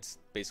destroyer fleet's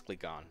basically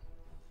gone.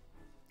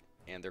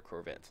 and their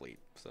Corvette fleet.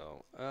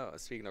 So,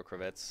 speaking of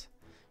Corvettes,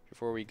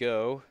 before we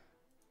go,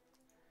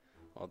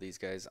 all these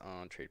guys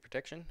on trade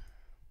protection.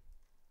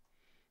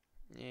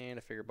 And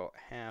I figure about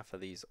half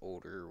of these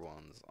older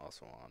ones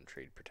also on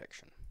trade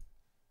protection.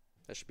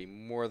 That should be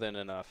more than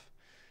enough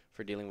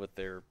for dealing with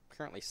their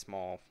currently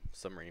small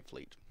submarine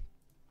fleet.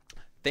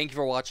 Thank you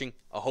for watching.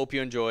 I hope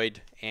you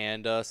enjoyed,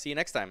 and see you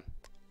next time.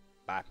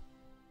 Bye.